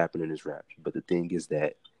might be capping in his raps. But the thing is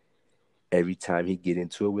that every time he get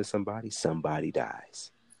into it with somebody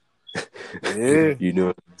dies. Yeah. You know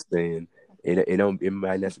what I'm saying? It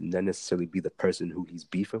might not necessarily be the person who he's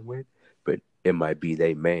beefing with, but it might be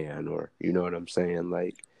they man, or you know what I'm saying?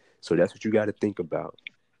 Like, so that's what you got to think about.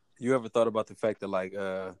 You ever thought about the fact that like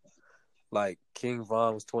King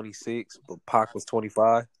Von was 26, but Pac was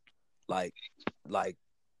 25? Like like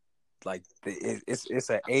it's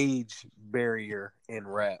an age barrier in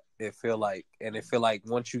rap. It feel like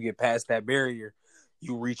once you get past that barrier,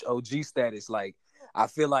 you reach OG status. Like I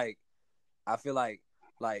feel like like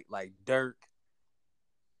Dirk,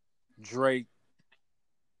 Drake,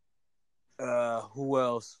 who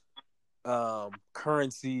else?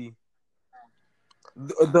 Currency.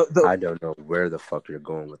 The I don't know where the fuck you're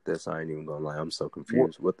going with this. I ain't even gonna lie. I'm so what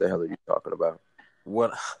confused. What the hell are you talking about?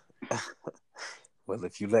 what? Well,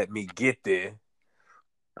 if you let me get there,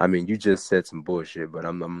 I mean, you just said some bullshit, but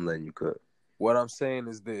I'm letting you cook. what I'm saying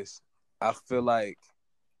is this: I feel like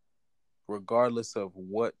regardless of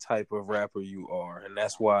what type of rapper you are, and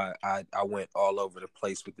that's why I went all over the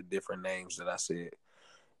place with the different names that I said.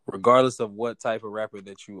 Regardless of what type of rapper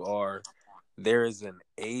that you are, there is an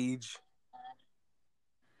age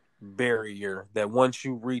barrier that once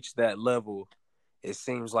you reach that level, it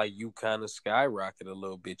seems like you kind of skyrocket a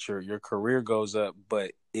little bit. Your career goes up,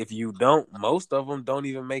 but if you don't, most of them don't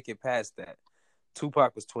even make it past that.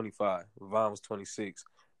 Tupac was 25, Von was 26,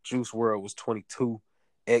 Juice WRLD was 22,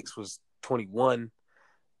 X was 21,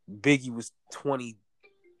 Biggie was 27.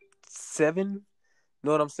 You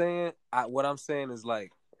know what I'm saying? What I'm saying is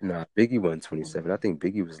like, Nah, Biggie wasn't 27. I think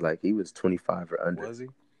Biggie was like, he was 25 or under. was he?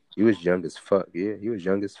 He was young as fuck. Yeah, he was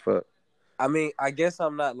young as fuck. I mean, I guess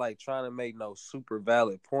I'm not like trying to make no super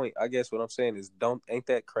valid point. I guess what I'm saying is, ain't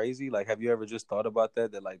that crazy? Like, have you ever just thought about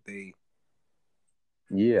that? That like they,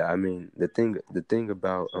 Yeah, I mean, the thing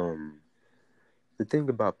about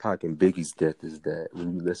Pac and Biggie's death is that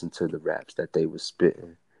when you listen to the raps that they were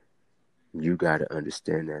spitting, you gotta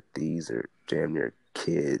understand that these are damn near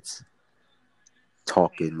kids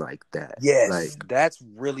talking like that. yes, that's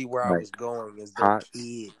really where I Like was going. Is they're Pac,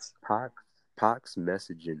 kids. Pac, Pac's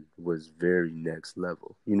messaging was very next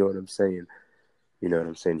level. You know what I'm saying? You know what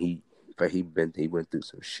I'm saying? He went through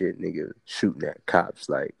some shit, nigga, shooting at cops.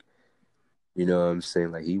 Like, you know what I'm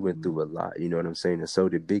saying? Like, he went through a lot. You know what I'm saying? And so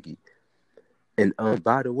did Biggie. And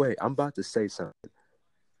by the way, I'm about to say something.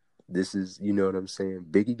 This is, you know what I'm saying?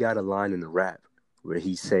 Biggie got a line in the rap where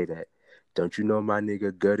he say that, "Don't you know my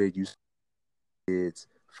nigga gutted you kids,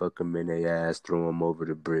 fuck them in their ass, throw them over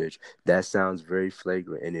the bridge." That sounds very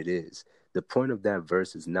flagrant, and it is. The point of that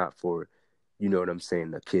verse is not for, you know what I'm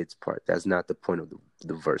saying, the kids part. That's not the point of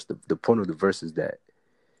the verse. The point of the verse is that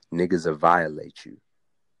niggas will violate you.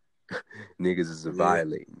 Niggas is a Yeah,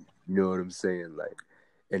 violating. You know what I'm saying? Like,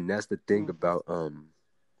 and that's the thing about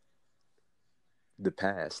the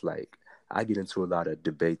past. Like, I get into a lot of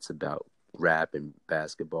debates about rap and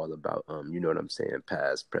basketball about you know what I'm saying,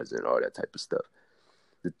 past, present, all that type of stuff.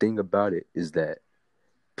 The thing about it is that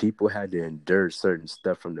people had to endure certain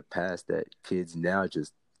stuff from the past that kids now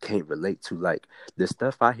just can't relate to. Like the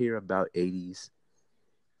stuff I hear about 80s,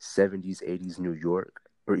 70s, 80s New York,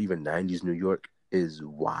 or even 90s New York is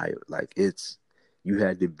wild. Like you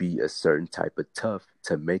had to be a certain type of tough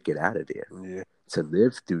to make it out of there, Yeah. to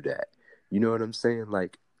live through that. You know what I'm saying?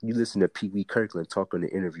 Like you listen to Pee Wee Kirkland talk on the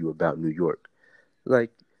interview about New York.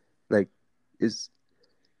 Like, like it's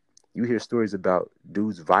you hear stories about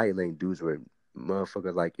dudes violating dudes where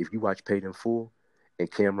motherfucker, like if you watch Paid in Full and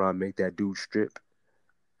Cameron make that dude strip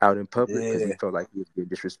out in public because he Yeah. felt like he was being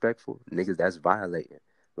disrespectful. Niggas, that's violating.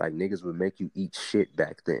 Like niggas would make you eat shit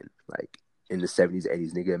back then. Like in the 70s,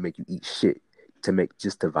 80s, nigga would make you eat shit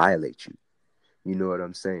to violate you. You know what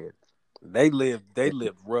I'm saying? They lived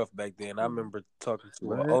rough back then. I remember talking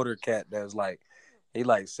to an What? older cat that was like, he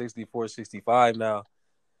like 64, 65 now.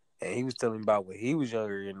 And he was telling me about when he was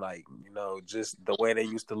younger and like, you know, just the way they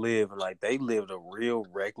used to live. And like, they lived a real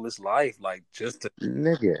reckless life, like just to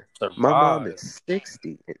Nigga, my mom survive. is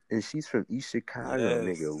 60 and she's from East Chicago, Yes.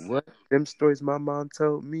 nigga. What? Them stories my mom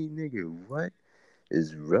told me, nigga, what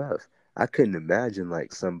is rough? I couldn't imagine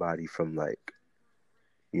like somebody from like,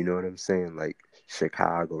 you know what I'm saying? Like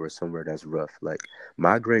Chicago or somewhere that's rough. Like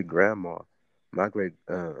my great grandma, my great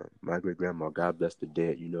grandma, God bless the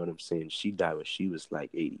dead, you know what I'm saying? She died when she was like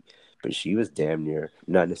 80. But she was damn near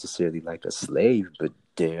not necessarily like a slave, but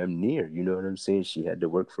damn near, you know what I'm saying? She had to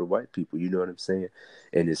work for white people, you know what I'm saying?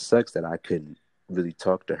 And it sucks that I couldn't really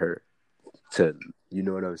talk to her to, you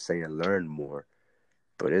know what I'm saying, learn more.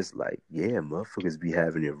 But it's like, yeah, motherfuckers be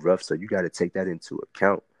having it rough. So you got to take that into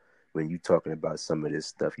account when you talking about some of this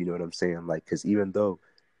stuff. You know what I'm saying? Like, because even though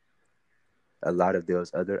a lot of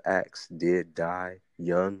those other acts did die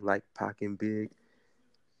young, like Pac and Big,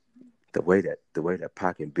 the way that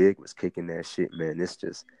Pac and Big was kicking that shit, man,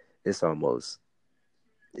 it's almost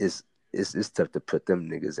it's it's tough to put them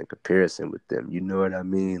niggas in comparison with them. You know what I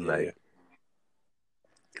mean? Yeah.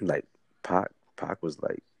 Like Pac was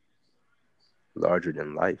like larger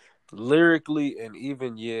than life. Lyrically and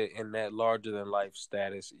even in that larger than life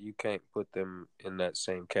status, you can't put them in that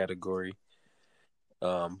same category.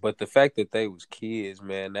 But the fact that they was kids,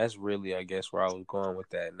 man, that's really, I guess, where I was going with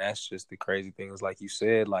that. And that's just the crazy thing is, like you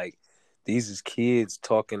said, like these is kids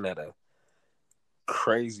talking at a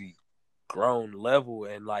crazy grown level.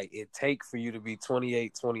 And like it take for you to be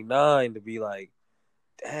 28, 29 to be like,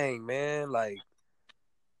 dang, man, like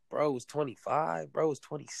bro was 25, bro was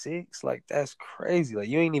 26. Like that's crazy. Like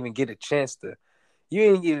you ain't even get a chance to you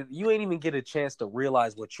ain't even get a chance to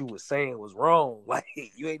realize what you was saying was wrong. Like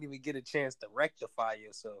you ain't even get a chance to rectify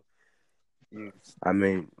yourself. You I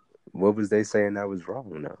mean, what was they saying that was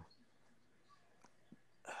wrong though?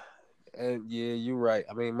 and yeah, you're right.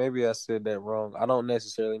 I mean, maybe I said that wrong. I don't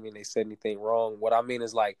necessarily mean they said anything wrong. What I mean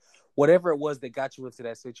is like whatever it was that got you into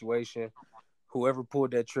that situation, whoever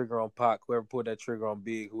pulled that trigger on Pac, whoever pulled that trigger on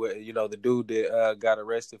Big, the dude that got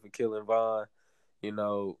arrested for killing Von,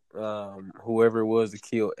 whoever it was to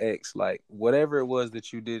kill X, like whatever it was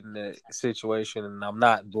that you did in that situation, and I'm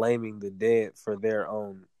not blaming the dead for their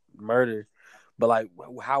own murder, but like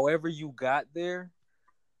however you got there,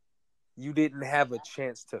 you didn't have a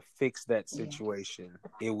chance to fix that situation.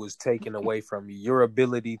 It was taken away from you. Your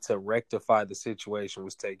ability to rectify the situation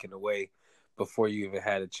was taken away before you even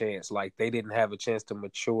had a chance. Like they didn't have a chance to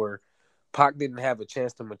mature. Pac didn't have a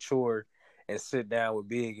chance to mature and sit down with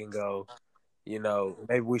Big and go,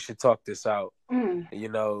 maybe we should talk this out. Mm.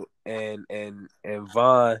 And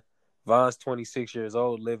Von's 26 years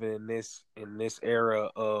old, living in this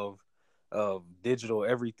era of digital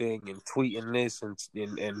everything and tweeting this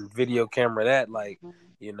and video camera that, like,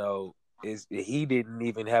 is he didn't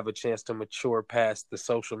even have a chance to mature past the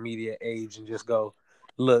social media age and just go,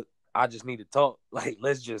 look, I just need to talk. Like,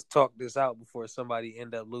 let's just talk this out before somebody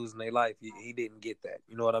end up losing their life. He didn't get that.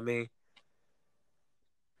 You know what I mean?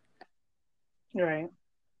 Right.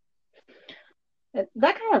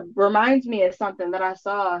 That kind of reminds me of something that I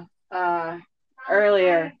saw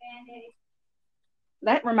earlier.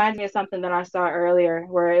 That reminds me of something that I saw earlier,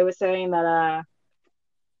 where it was saying that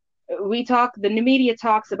the new media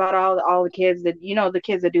talks about all the kids that, the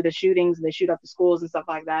kids that do the shootings, they shoot up the schools and stuff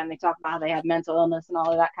like that, and they talk about how they have mental illness and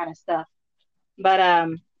all of that kind of stuff. But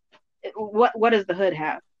what does the hood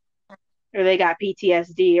have? Or they got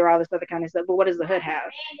PTSD or all this other kind of stuff. But what does the hood have?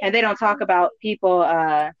 And they don't talk about people.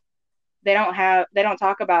 They don't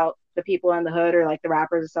talk about the people in the hood or like the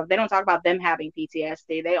rappers and stuff. They don't talk about them having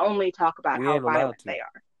PTSD. They only talk about We how ain't allowed violent to. they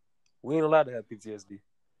are. We ain't allowed to have PTSD.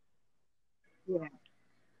 Yeah.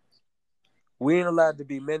 We ain't allowed to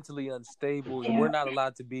be mentally unstable, and we're not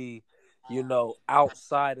allowed to be,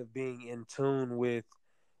 outside of being in tune with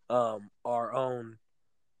our own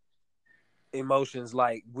emotions.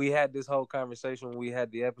 Like, we had this whole conversation when we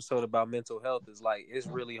had the episode about mental health. Is like, it's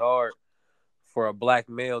really hard for a black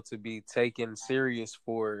male to be taken serious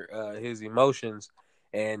for his emotions,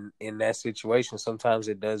 and in that situation, sometimes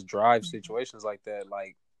it does drive situations like that.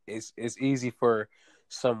 Like, it's easy for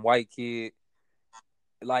some white kid,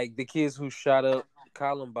 like the kids who shot up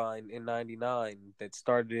Columbine in '99, that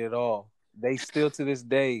started it all. They still to this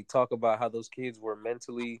day talk about how those kids were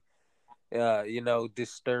mentally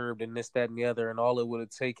disturbed and this, that, and the other. And all it would have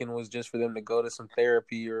taken was just for them to go to some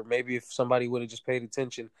therapy, or maybe if somebody would have just paid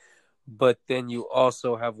attention. But then you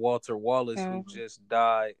also have Walter Wallace, who just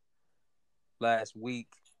died last week,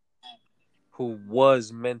 who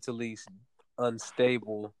was mentally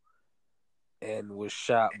unstable and was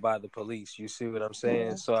shot by the police. You see what I'm saying?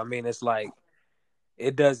 Yeah. So, I mean, it's like,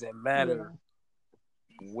 it doesn't matter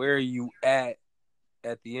where you at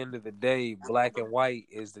the end of the day. Black and white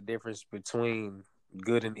is the difference between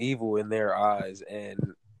good and evil in their eyes.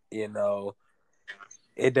 And,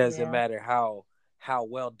 it doesn't matter how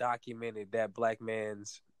well documented that black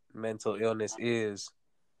man's mental illness is,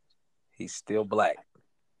 he's still black.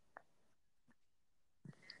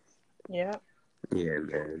 Yeah. Yeah,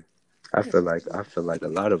 man. I feel like a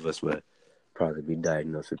lot of us would probably be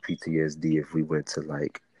diagnosed with PTSD if we went to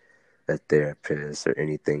like a therapist or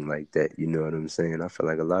anything like that. You know what I'm saying? I feel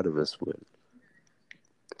like a lot of us would,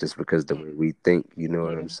 just because the way we think. You know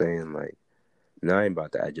what I'm saying? Like, now I ain't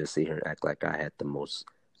about to just sit here and act like I had the most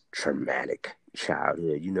traumatic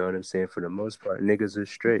childhood. You know what I'm saying? For the most part, niggas are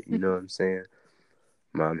straight. You know what I'm saying?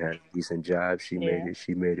 Mom had a decent job. She made it.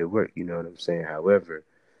 She made it work. You know what I'm saying? However,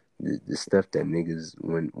 the stuff that niggas,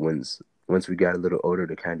 once we got a little older,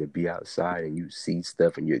 to kind of be outside and you see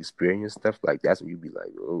stuff and you experience stuff, like, that's when you be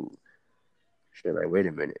like, oh shit, like, wait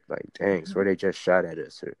a minute, like, dang, swear they just shot at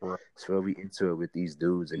us, or swear we into it with these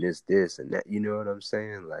dudes and this and that. You know what I'm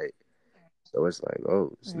saying? Like, so it's like,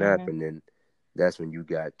 oh snap. And then that's when you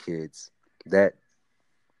got kids that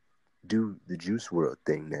do the Juice World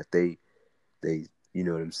thing, that they you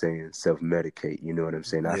know what I'm saying, self-medicate. You know what I'm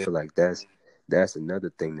saying? I feel like that's another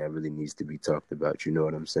thing that really needs to be talked about. You know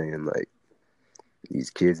what I'm saying? Like, these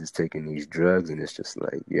kids is taking these drugs, and it's just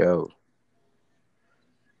like, yo,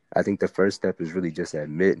 I think the first step is really just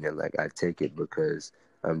admitting it. Like, I take it because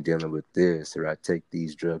I'm dealing with this, or I take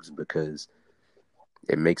these drugs because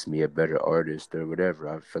it makes me a better artist, or whatever.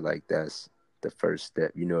 I feel like that's the first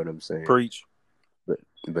step. You know what I'm saying? Preach.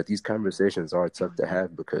 But these conversations are tough to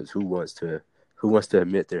have, because who wants to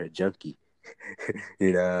admit they're a junkie?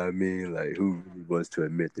 You know what I mean? Like, who really wants to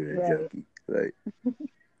admit they're a junkie? Like,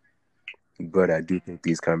 but I do think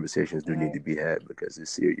these conversations do need to be had, because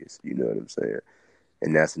it's serious. You know what I'm saying?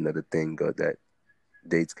 And that's another thing that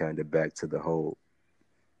dates kind of back to the whole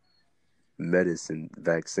medicine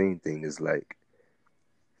vaccine thing. Is like,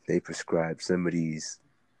 they prescribe some of these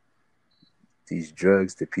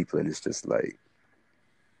drugs to people, and it's just like,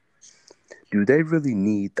 do they really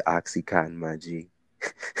need the Oxycontin, my G?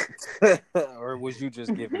 Or was you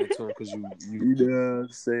just giving it to them because you know what I'm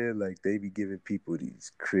saying? Like, they be giving people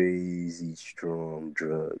these crazy strong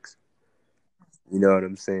drugs. You know what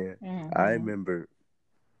I'm saying? I remember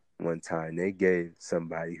one time they gave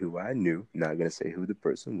somebody who I knew, not gonna say who the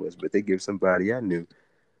person was, but they gave somebody I knew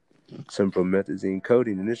some promethazine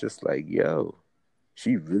codeine, and it's just like, yo,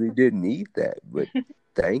 she really didn't need that, but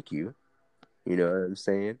thank you. You know what I'm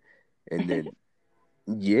saying? And then,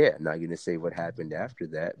 not gonna say what happened after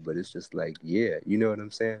that, but it's just like, you know what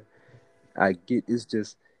I'm saying? I get, it's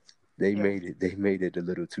just, they made it a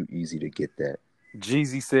little too easy to get that.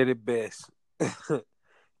 Jeezy said it best.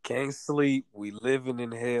 Can't sleep, we living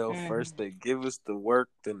in hell. First they give us the work,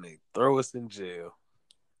 then they throw us in jail.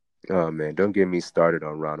 Oh man, don't get me started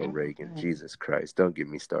on Ronald Reagan. Jesus Christ, don't get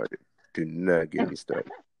me started. Do not get me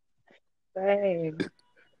started.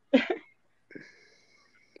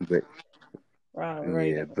 But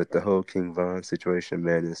but the whole King Von situation,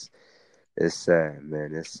 man, it's sad,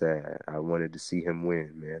 man. It's sad. I wanted to see him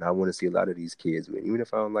win, man. I want to see a lot of these kids win, even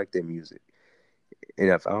if I don't like their music. And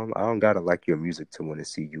if I don't gotta like your music to want to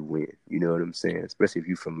see you win. You know what I'm saying? Especially if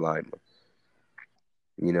you from Lima.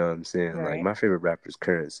 You know what I'm saying? Right. Like, my favorite rapper is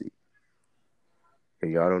Currency.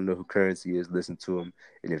 And y'all don't know who Currency is, listen to him.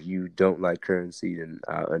 And if you don't like Currency, then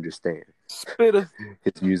I understand. Spitter.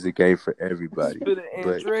 His music ain't for everybody. Spitter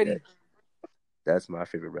Andretti. That's my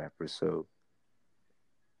favorite rapper. So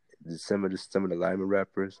some of the Lima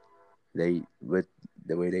rappers, with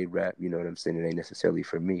the way they rap, you know what I'm saying, it ain't necessarily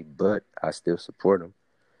for me, but I still support them.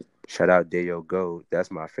 Shout out Dayo Gold. That's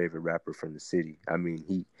my favorite rapper from the city. I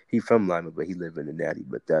mean, he from Lima, but he live in the Natty.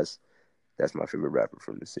 But that's my favorite rapper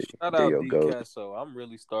from the city. Shout out D. Casso. I'm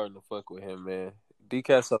really starting to fuck with him, man.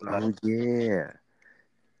 Decasso nice. Oh yeah,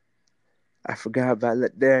 I forgot about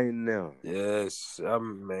that. Dang now. Yes,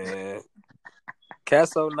 man.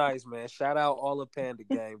 Casso nice, man. Shout out all of Panda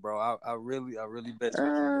Gang, bro. I really mess with you,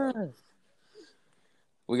 bro. Ah,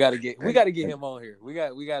 We gotta get Panda, him on here. We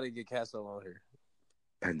gotta get Casso on here.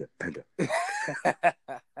 Panda, Panda.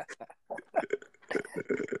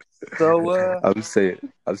 So I'm saying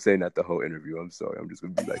that the whole interview. I'm sorry. I'm just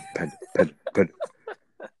gonna be like Panda, Panda, Panda.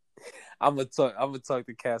 I'm gonna talk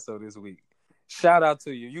to Casso this week. Shout out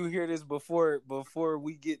to you. You hear this before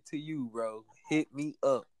we get to you, bro. Hit me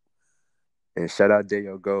up. And shout out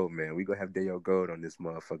Dayo Gold, man. We gonna have Dayo Gold on this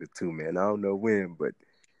motherfucker too, man. I don't know when, but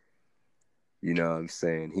you know what I'm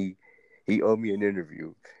saying. He owe me an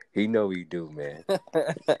interview. He know he do, man.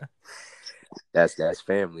 That's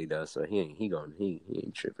family though, so he ain't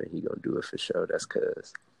tripping. He gonna do it for sure. That's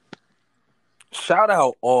cuz. Shout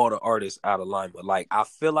out all the artists out of Lima. Like I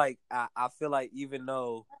feel like even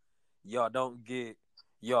though y'all don't get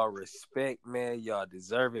y'all respect, man, y'all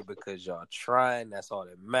deserve it because y'all trying. That's all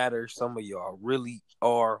that matters. Some of y'all really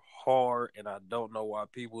are hard, and I don't know why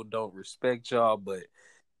people don't respect y'all, but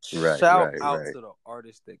Right. shout out to the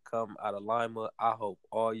artists that come out of Lima. I hope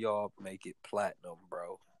all y'all make it platinum,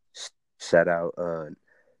 bro. Shout out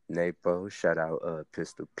Napo. Shout out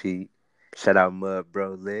Pistol Pete. Shout out Mud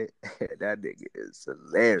Bro Lit. That nigga is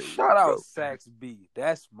hilarious. Shout out bro. Sax B.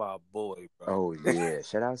 That's my boy, bro. Oh yeah.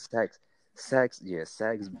 Shout out Sax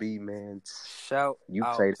B, man. Shout You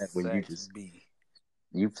out play that when Sax you just B.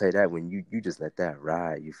 you play that when you just let that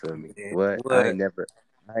ride, you feel me? Man, What? what?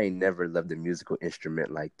 I ain't never loved a musical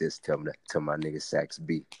instrument like this till my nigga Sax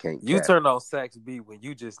B. Can't You cap. turn on Sax B when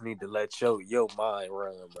you just need to let your mind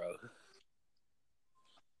run, bro.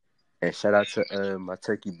 And shout out to my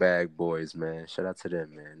Turkey Bag boys, man. Shout out to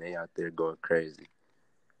them, man. They out there going crazy.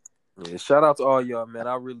 Yeah, shout out to all y'all, man.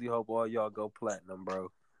 I really hope all y'all go platinum,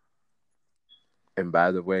 bro. And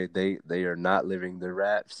by the way, they are not living the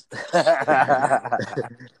raps.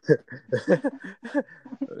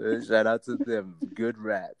 Shout out to them. Good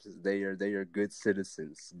raps. They are good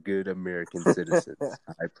citizens, good American citizens.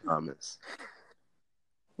 I promise.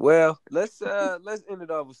 Well, let's end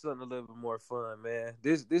it off with something a little bit more fun, man.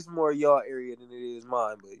 This more y'all area than it is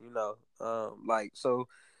mine, but you know, like so,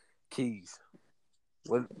 Keys.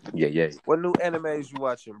 What new animes you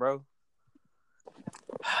watching, bro?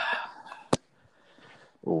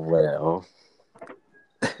 Well,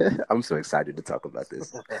 I'm so excited to talk about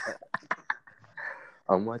this.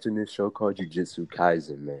 I'm watching this show called Jujutsu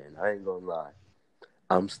Kaisen, man. I ain't gonna lie.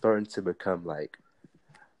 I'm starting to become like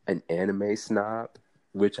an anime snob,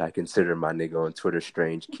 which I consider my nigga on Twitter,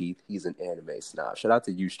 Strange Keith. He's an anime snob. Shout out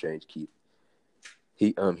to you, Strange Keith.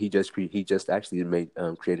 He just actually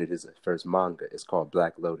created his first manga. It's called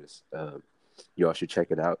Black Lotus. Y'all should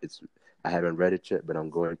check it out. I haven't read it yet, but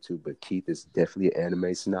I'm going to. But Keith is definitely an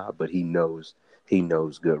anime snob, but he knows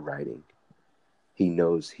good writing. He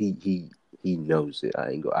knows he knows it.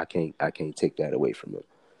 I can't take that away from him.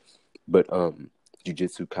 But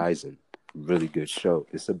Jujutsu Kaisen, really good show.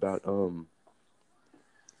 It's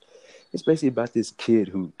basically about this kid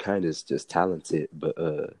who kind of is just talented, but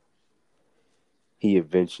he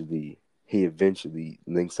eventually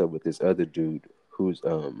links up with this other dude who's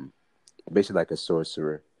basically like a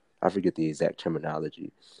sorcerer. I forget the exact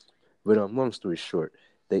terminology, but long story short,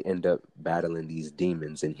 they end up battling these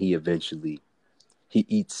demons, and he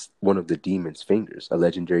eats one of the demon's fingers, a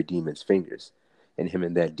legendary demon's fingers, and him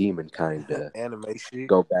and that demon kind of anime shit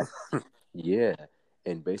go back. Yeah,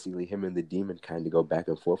 and basically him and the demon kind of go back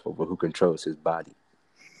and forth over who controls his body.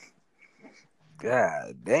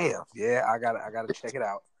 God damn. Yeah, I gotta check it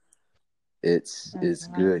out. It's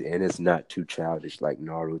good, and it's not too childish like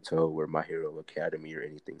Naruto or My Hero Academy or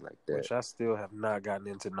anything like that. Which I still have not gotten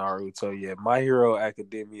into Naruto yet. My Hero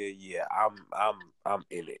Academia, yeah, I'm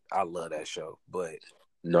in it. I love that show, but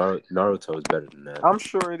Naruto is better than that. I'm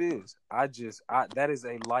sure it is. That is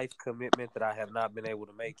a life commitment that I have not been able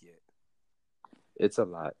to make yet. It's a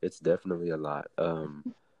lot. It's definitely a lot.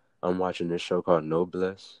 I'm watching this show called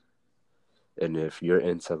Noblesse. And if you're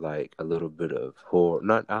into like a little bit of horror,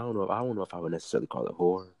 I don't know if I would necessarily call it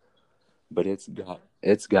horror, but it's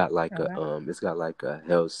got like a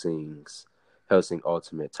Hellsing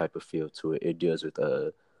Ultimate type of feel to it. It deals with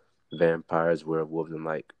vampires, werewolves, and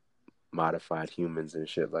like modified humans and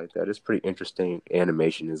shit like that. It's pretty interesting.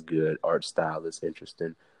 Animation is good. Art style is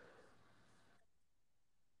interesting.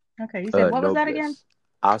 Okay, you said what was that Noblesse. again?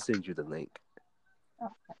 I'll send you the link.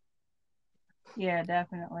 Okay. Yeah,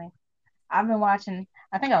 definitely. I've been watching.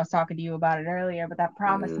 I think I was talking to you about it earlier, but that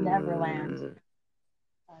Promised Neverland.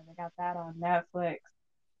 I got that on Netflix.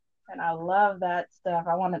 And I love that stuff.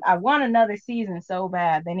 I want another season so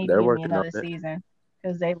bad. They need to They're give me working on another it. season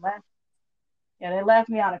because they left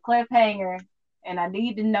me on a cliffhanger, and I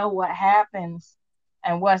need to know what happens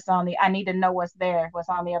and I need to know what's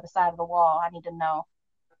on the other side of the wall. I need to know.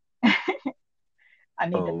 I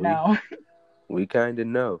need to Oh, know. we kind of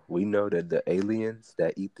know. We know that the aliens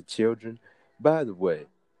that eat the children. By the way,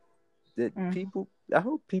 that Mm. people. I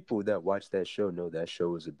hope people that watch that show know that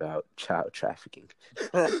show is about child trafficking.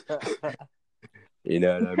 You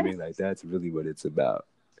know what I mean? Like that's really what it's about.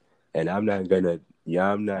 And I'm not Okay.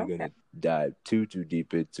 gonna dive too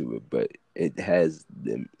deep into it, but it has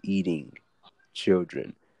them eating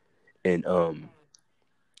children. And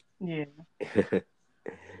Yeah.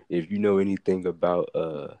 if you know anything about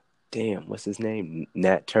damn, what's his name?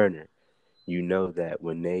 Nat Turner, you know that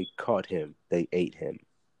when they caught him, they ate him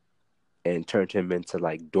and turned him into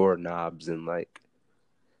like doorknobs and like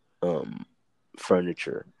um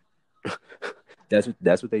furniture. That's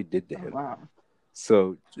what they did to Oh him. wow.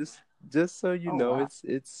 So just so you Oh know, wow.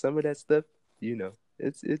 it's some of that stuff,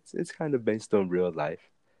 it's kind of based on real life.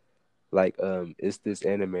 Like it's this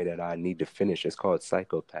anime that I need to finish. It's called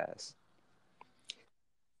Psycho-Pass,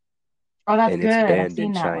 Oh, that's and it's good. I've banned in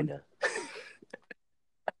seen that one. China.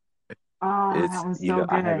 Oh, that It's one's so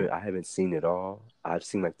good. I haven't seen it all. I've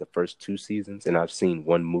seen like the first two seasons, and I've seen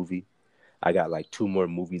one movie. I got like two more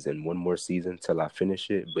movies and one more season till I finish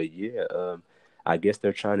it. But yeah, I guess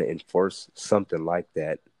they're trying to enforce something like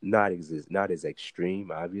that. Not as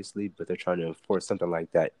extreme, obviously, but they're trying to enforce something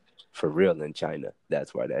like that for real in China.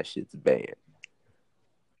 That's why that shit's banned.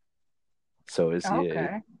 So it's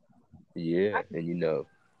Okay. yeah, and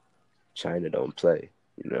China don't play.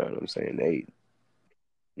 You know what I'm saying?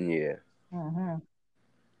 Yeah. Mm-hmm.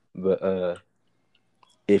 But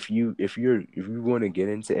if you want to get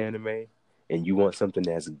into anime and you want something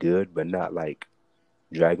that's good but not like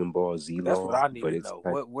Dragon Ball Z That's what long, I need but to it's know.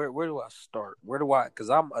 like, Where do I start? Where do I? Because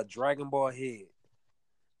I'm a Dragon Ball head.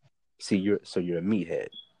 see, you're a meathead.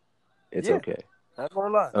 It's Yeah, okay. not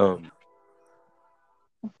gonna lie. Um,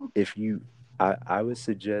 if you, I would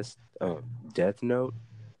suggest Death Note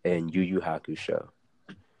and Yu Yu Hakusho.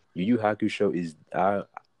 Yu Yu Hakusho is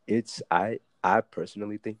it's I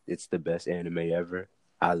personally think it's the best anime ever.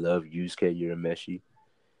 I love Yusuke Urameshi.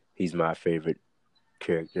 He's my favorite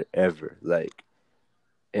character ever. Like,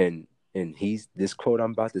 and he's this quote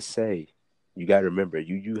I'm about to say. You got to remember,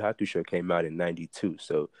 Yu Yu Hakusho came out in '92,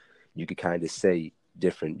 so you could kind of say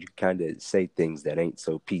different. You kind of say things that ain't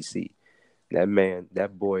so PC.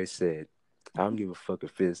 That boy said, "I don't give a fuck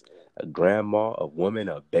if it's a grandma, a woman,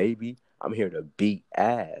 a baby. I'm here to beat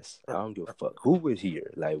ass. I don't give a fuck who is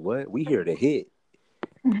here. Like what? We here to hit.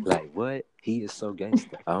 Like what? He is so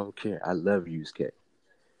gangster. I don't care. I love Yusuke.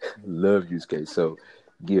 Love Yusuke. So,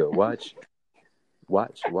 Gil, watch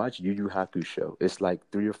Yu Yu Hakusho. It's like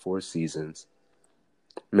 3 or 4 seasons,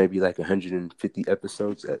 maybe like 150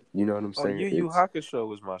 episodes. You know what I'm Oh, saying? Yu Yu It's Hakusho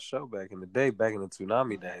was my show back in the day, back in the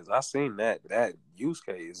Toonami days. I seen that. That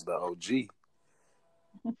Yusuke is the OG.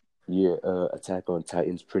 yeah. Attack on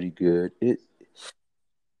Titan's pretty good. I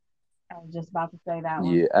was just about to say that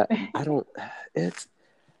one. Yeah. I don't. It's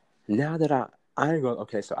now that I ain't gonna.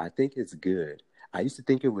 Okay, so I think it's good. I used to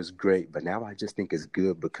think it was great, but now I just think it's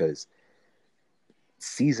good because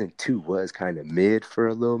season 2 was kind of mid for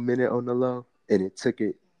a little minute on the low, and it took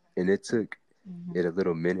Mhm. it a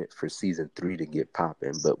little minute for season 3 to get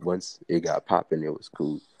popping. But once it got popping, it was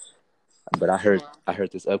cool. But I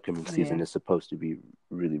heard this upcoming Yeah. season is supposed to be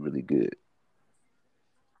really really good.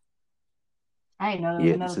 I didn't know there was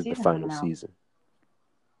Yeah, this another is the season final coming out. season.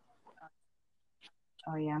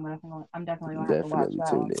 Oh yeah, I'm definitely gonna have to watch Definitely that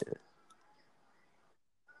tune one.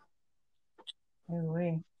 in.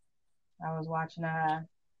 Ooh-wee. I was watching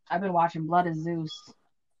I've been watching Blood of Zeus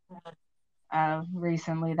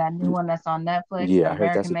recently, that new one that's on Netflix, Yeah, the I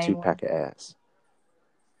heard that's American a made two one. pack of ass.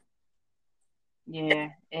 Yeah,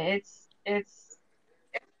 it's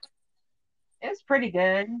pretty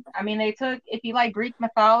good. I mean, they took if you like Greek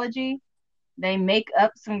mythology, they make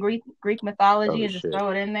up some Greek mythology Oh and just shit. throw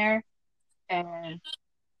it in there, and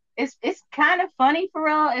it's kind of funny for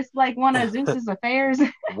real. It's like one of Zeus's affairs.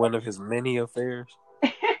 One of his many affairs.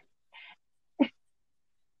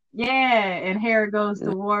 Yeah, and Hera goes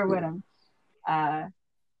to war with Mm-hmm. him. Uh,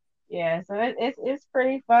 yeah, so it's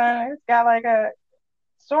pretty fun. It's got like a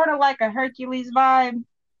sort of like a Hercules vibe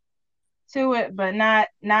to it, but not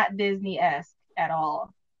Disney esque at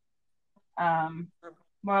all. Um,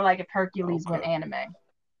 More like if Hercules went Okay. anime.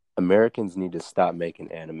 Americans need to stop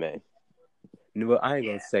making anime. No, I ain't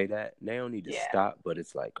gonna say that. They don't need to Yeah. stop, but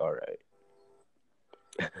it's like, all right.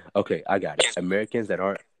 Okay, I got it. Americans that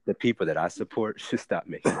aren't the people that I support should stop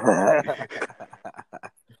making it.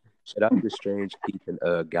 Shout out to Strange Keith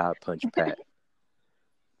and God Punch Pat.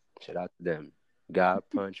 Shout out to them. God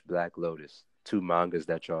Punch, Black Lotus. 2 mangas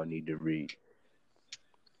that y'all need to read.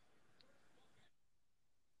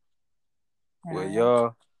 Well,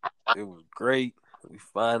 y'all, it was great. We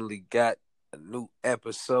finally got a new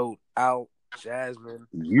episode out. Jasmine,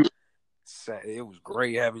 it was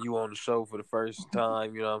great having you on the show for the first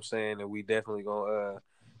time. You know what I'm saying? And we definitely gonna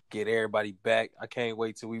get everybody back. I can't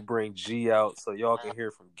wait till we bring G out so y'all can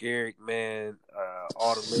hear from Garrick, man.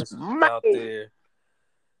 All the listeners out there.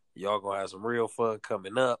 Y'all gonna have some real fun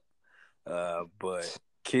coming up. But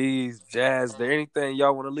Keys, Jazz, is there anything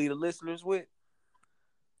y'all want to leave the listeners with?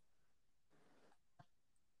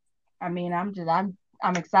 I mean, I'm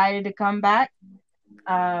excited to come back.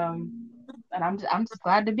 And I'm just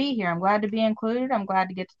glad to be here. I'm glad to be included. I'm glad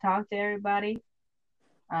to get to talk to everybody.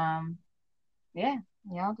 Yeah,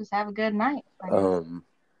 y'all just have a good night.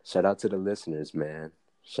 Shout out to the listeners, man.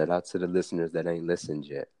 Shout out to the listeners that ain't listened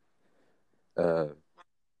yet. And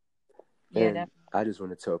I just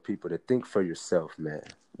want to tell people to think for yourself, man.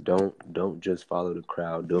 Don't just follow the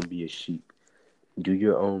crowd. Don't be a sheep. Do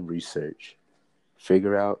your own research.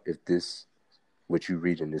 Figure out if what you're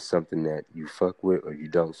reading is something that you fuck with or you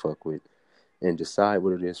don't fuck with. And decide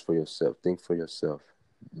what it is for yourself. Think for yourself.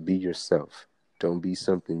 Be yourself. Don't be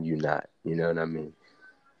something you're not. You know what I mean?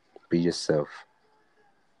 Be yourself.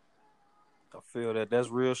 I feel that. That's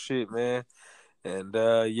real shit, man. And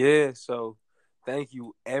yeah, so thank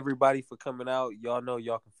you everybody for coming out. Y'all know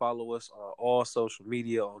y'all can follow us on all social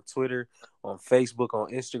media, on Twitter, on Facebook,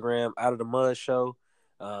 on Instagram, Out of the Mud Show.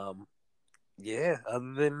 Yeah,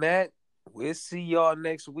 other than that, we'll see y'all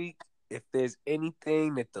next week. If there's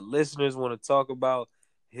anything that the listeners want to talk about,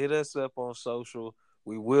 hit us up on social.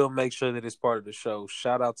 We will make sure that it's part of the show.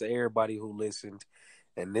 Shout out to everybody who listened.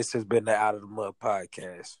 And this has been the Out of the Mud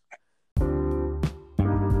podcast.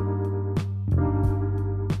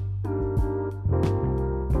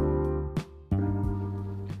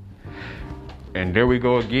 And there we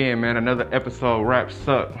go again, man. Another episode wraps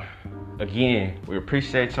up. Again, we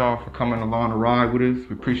appreciate y'all for coming along the ride with us.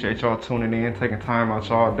 We appreciate y'all tuning in, taking time out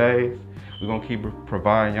y'all days. We're going to keep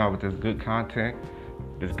providing y'all with this good content,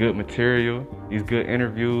 this good material, these good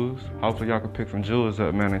interviews. Hopefully y'all can pick some jewels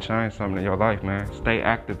up, man, and change something in your life, man. Stay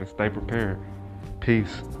active and stay prepared.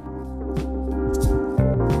 Peace.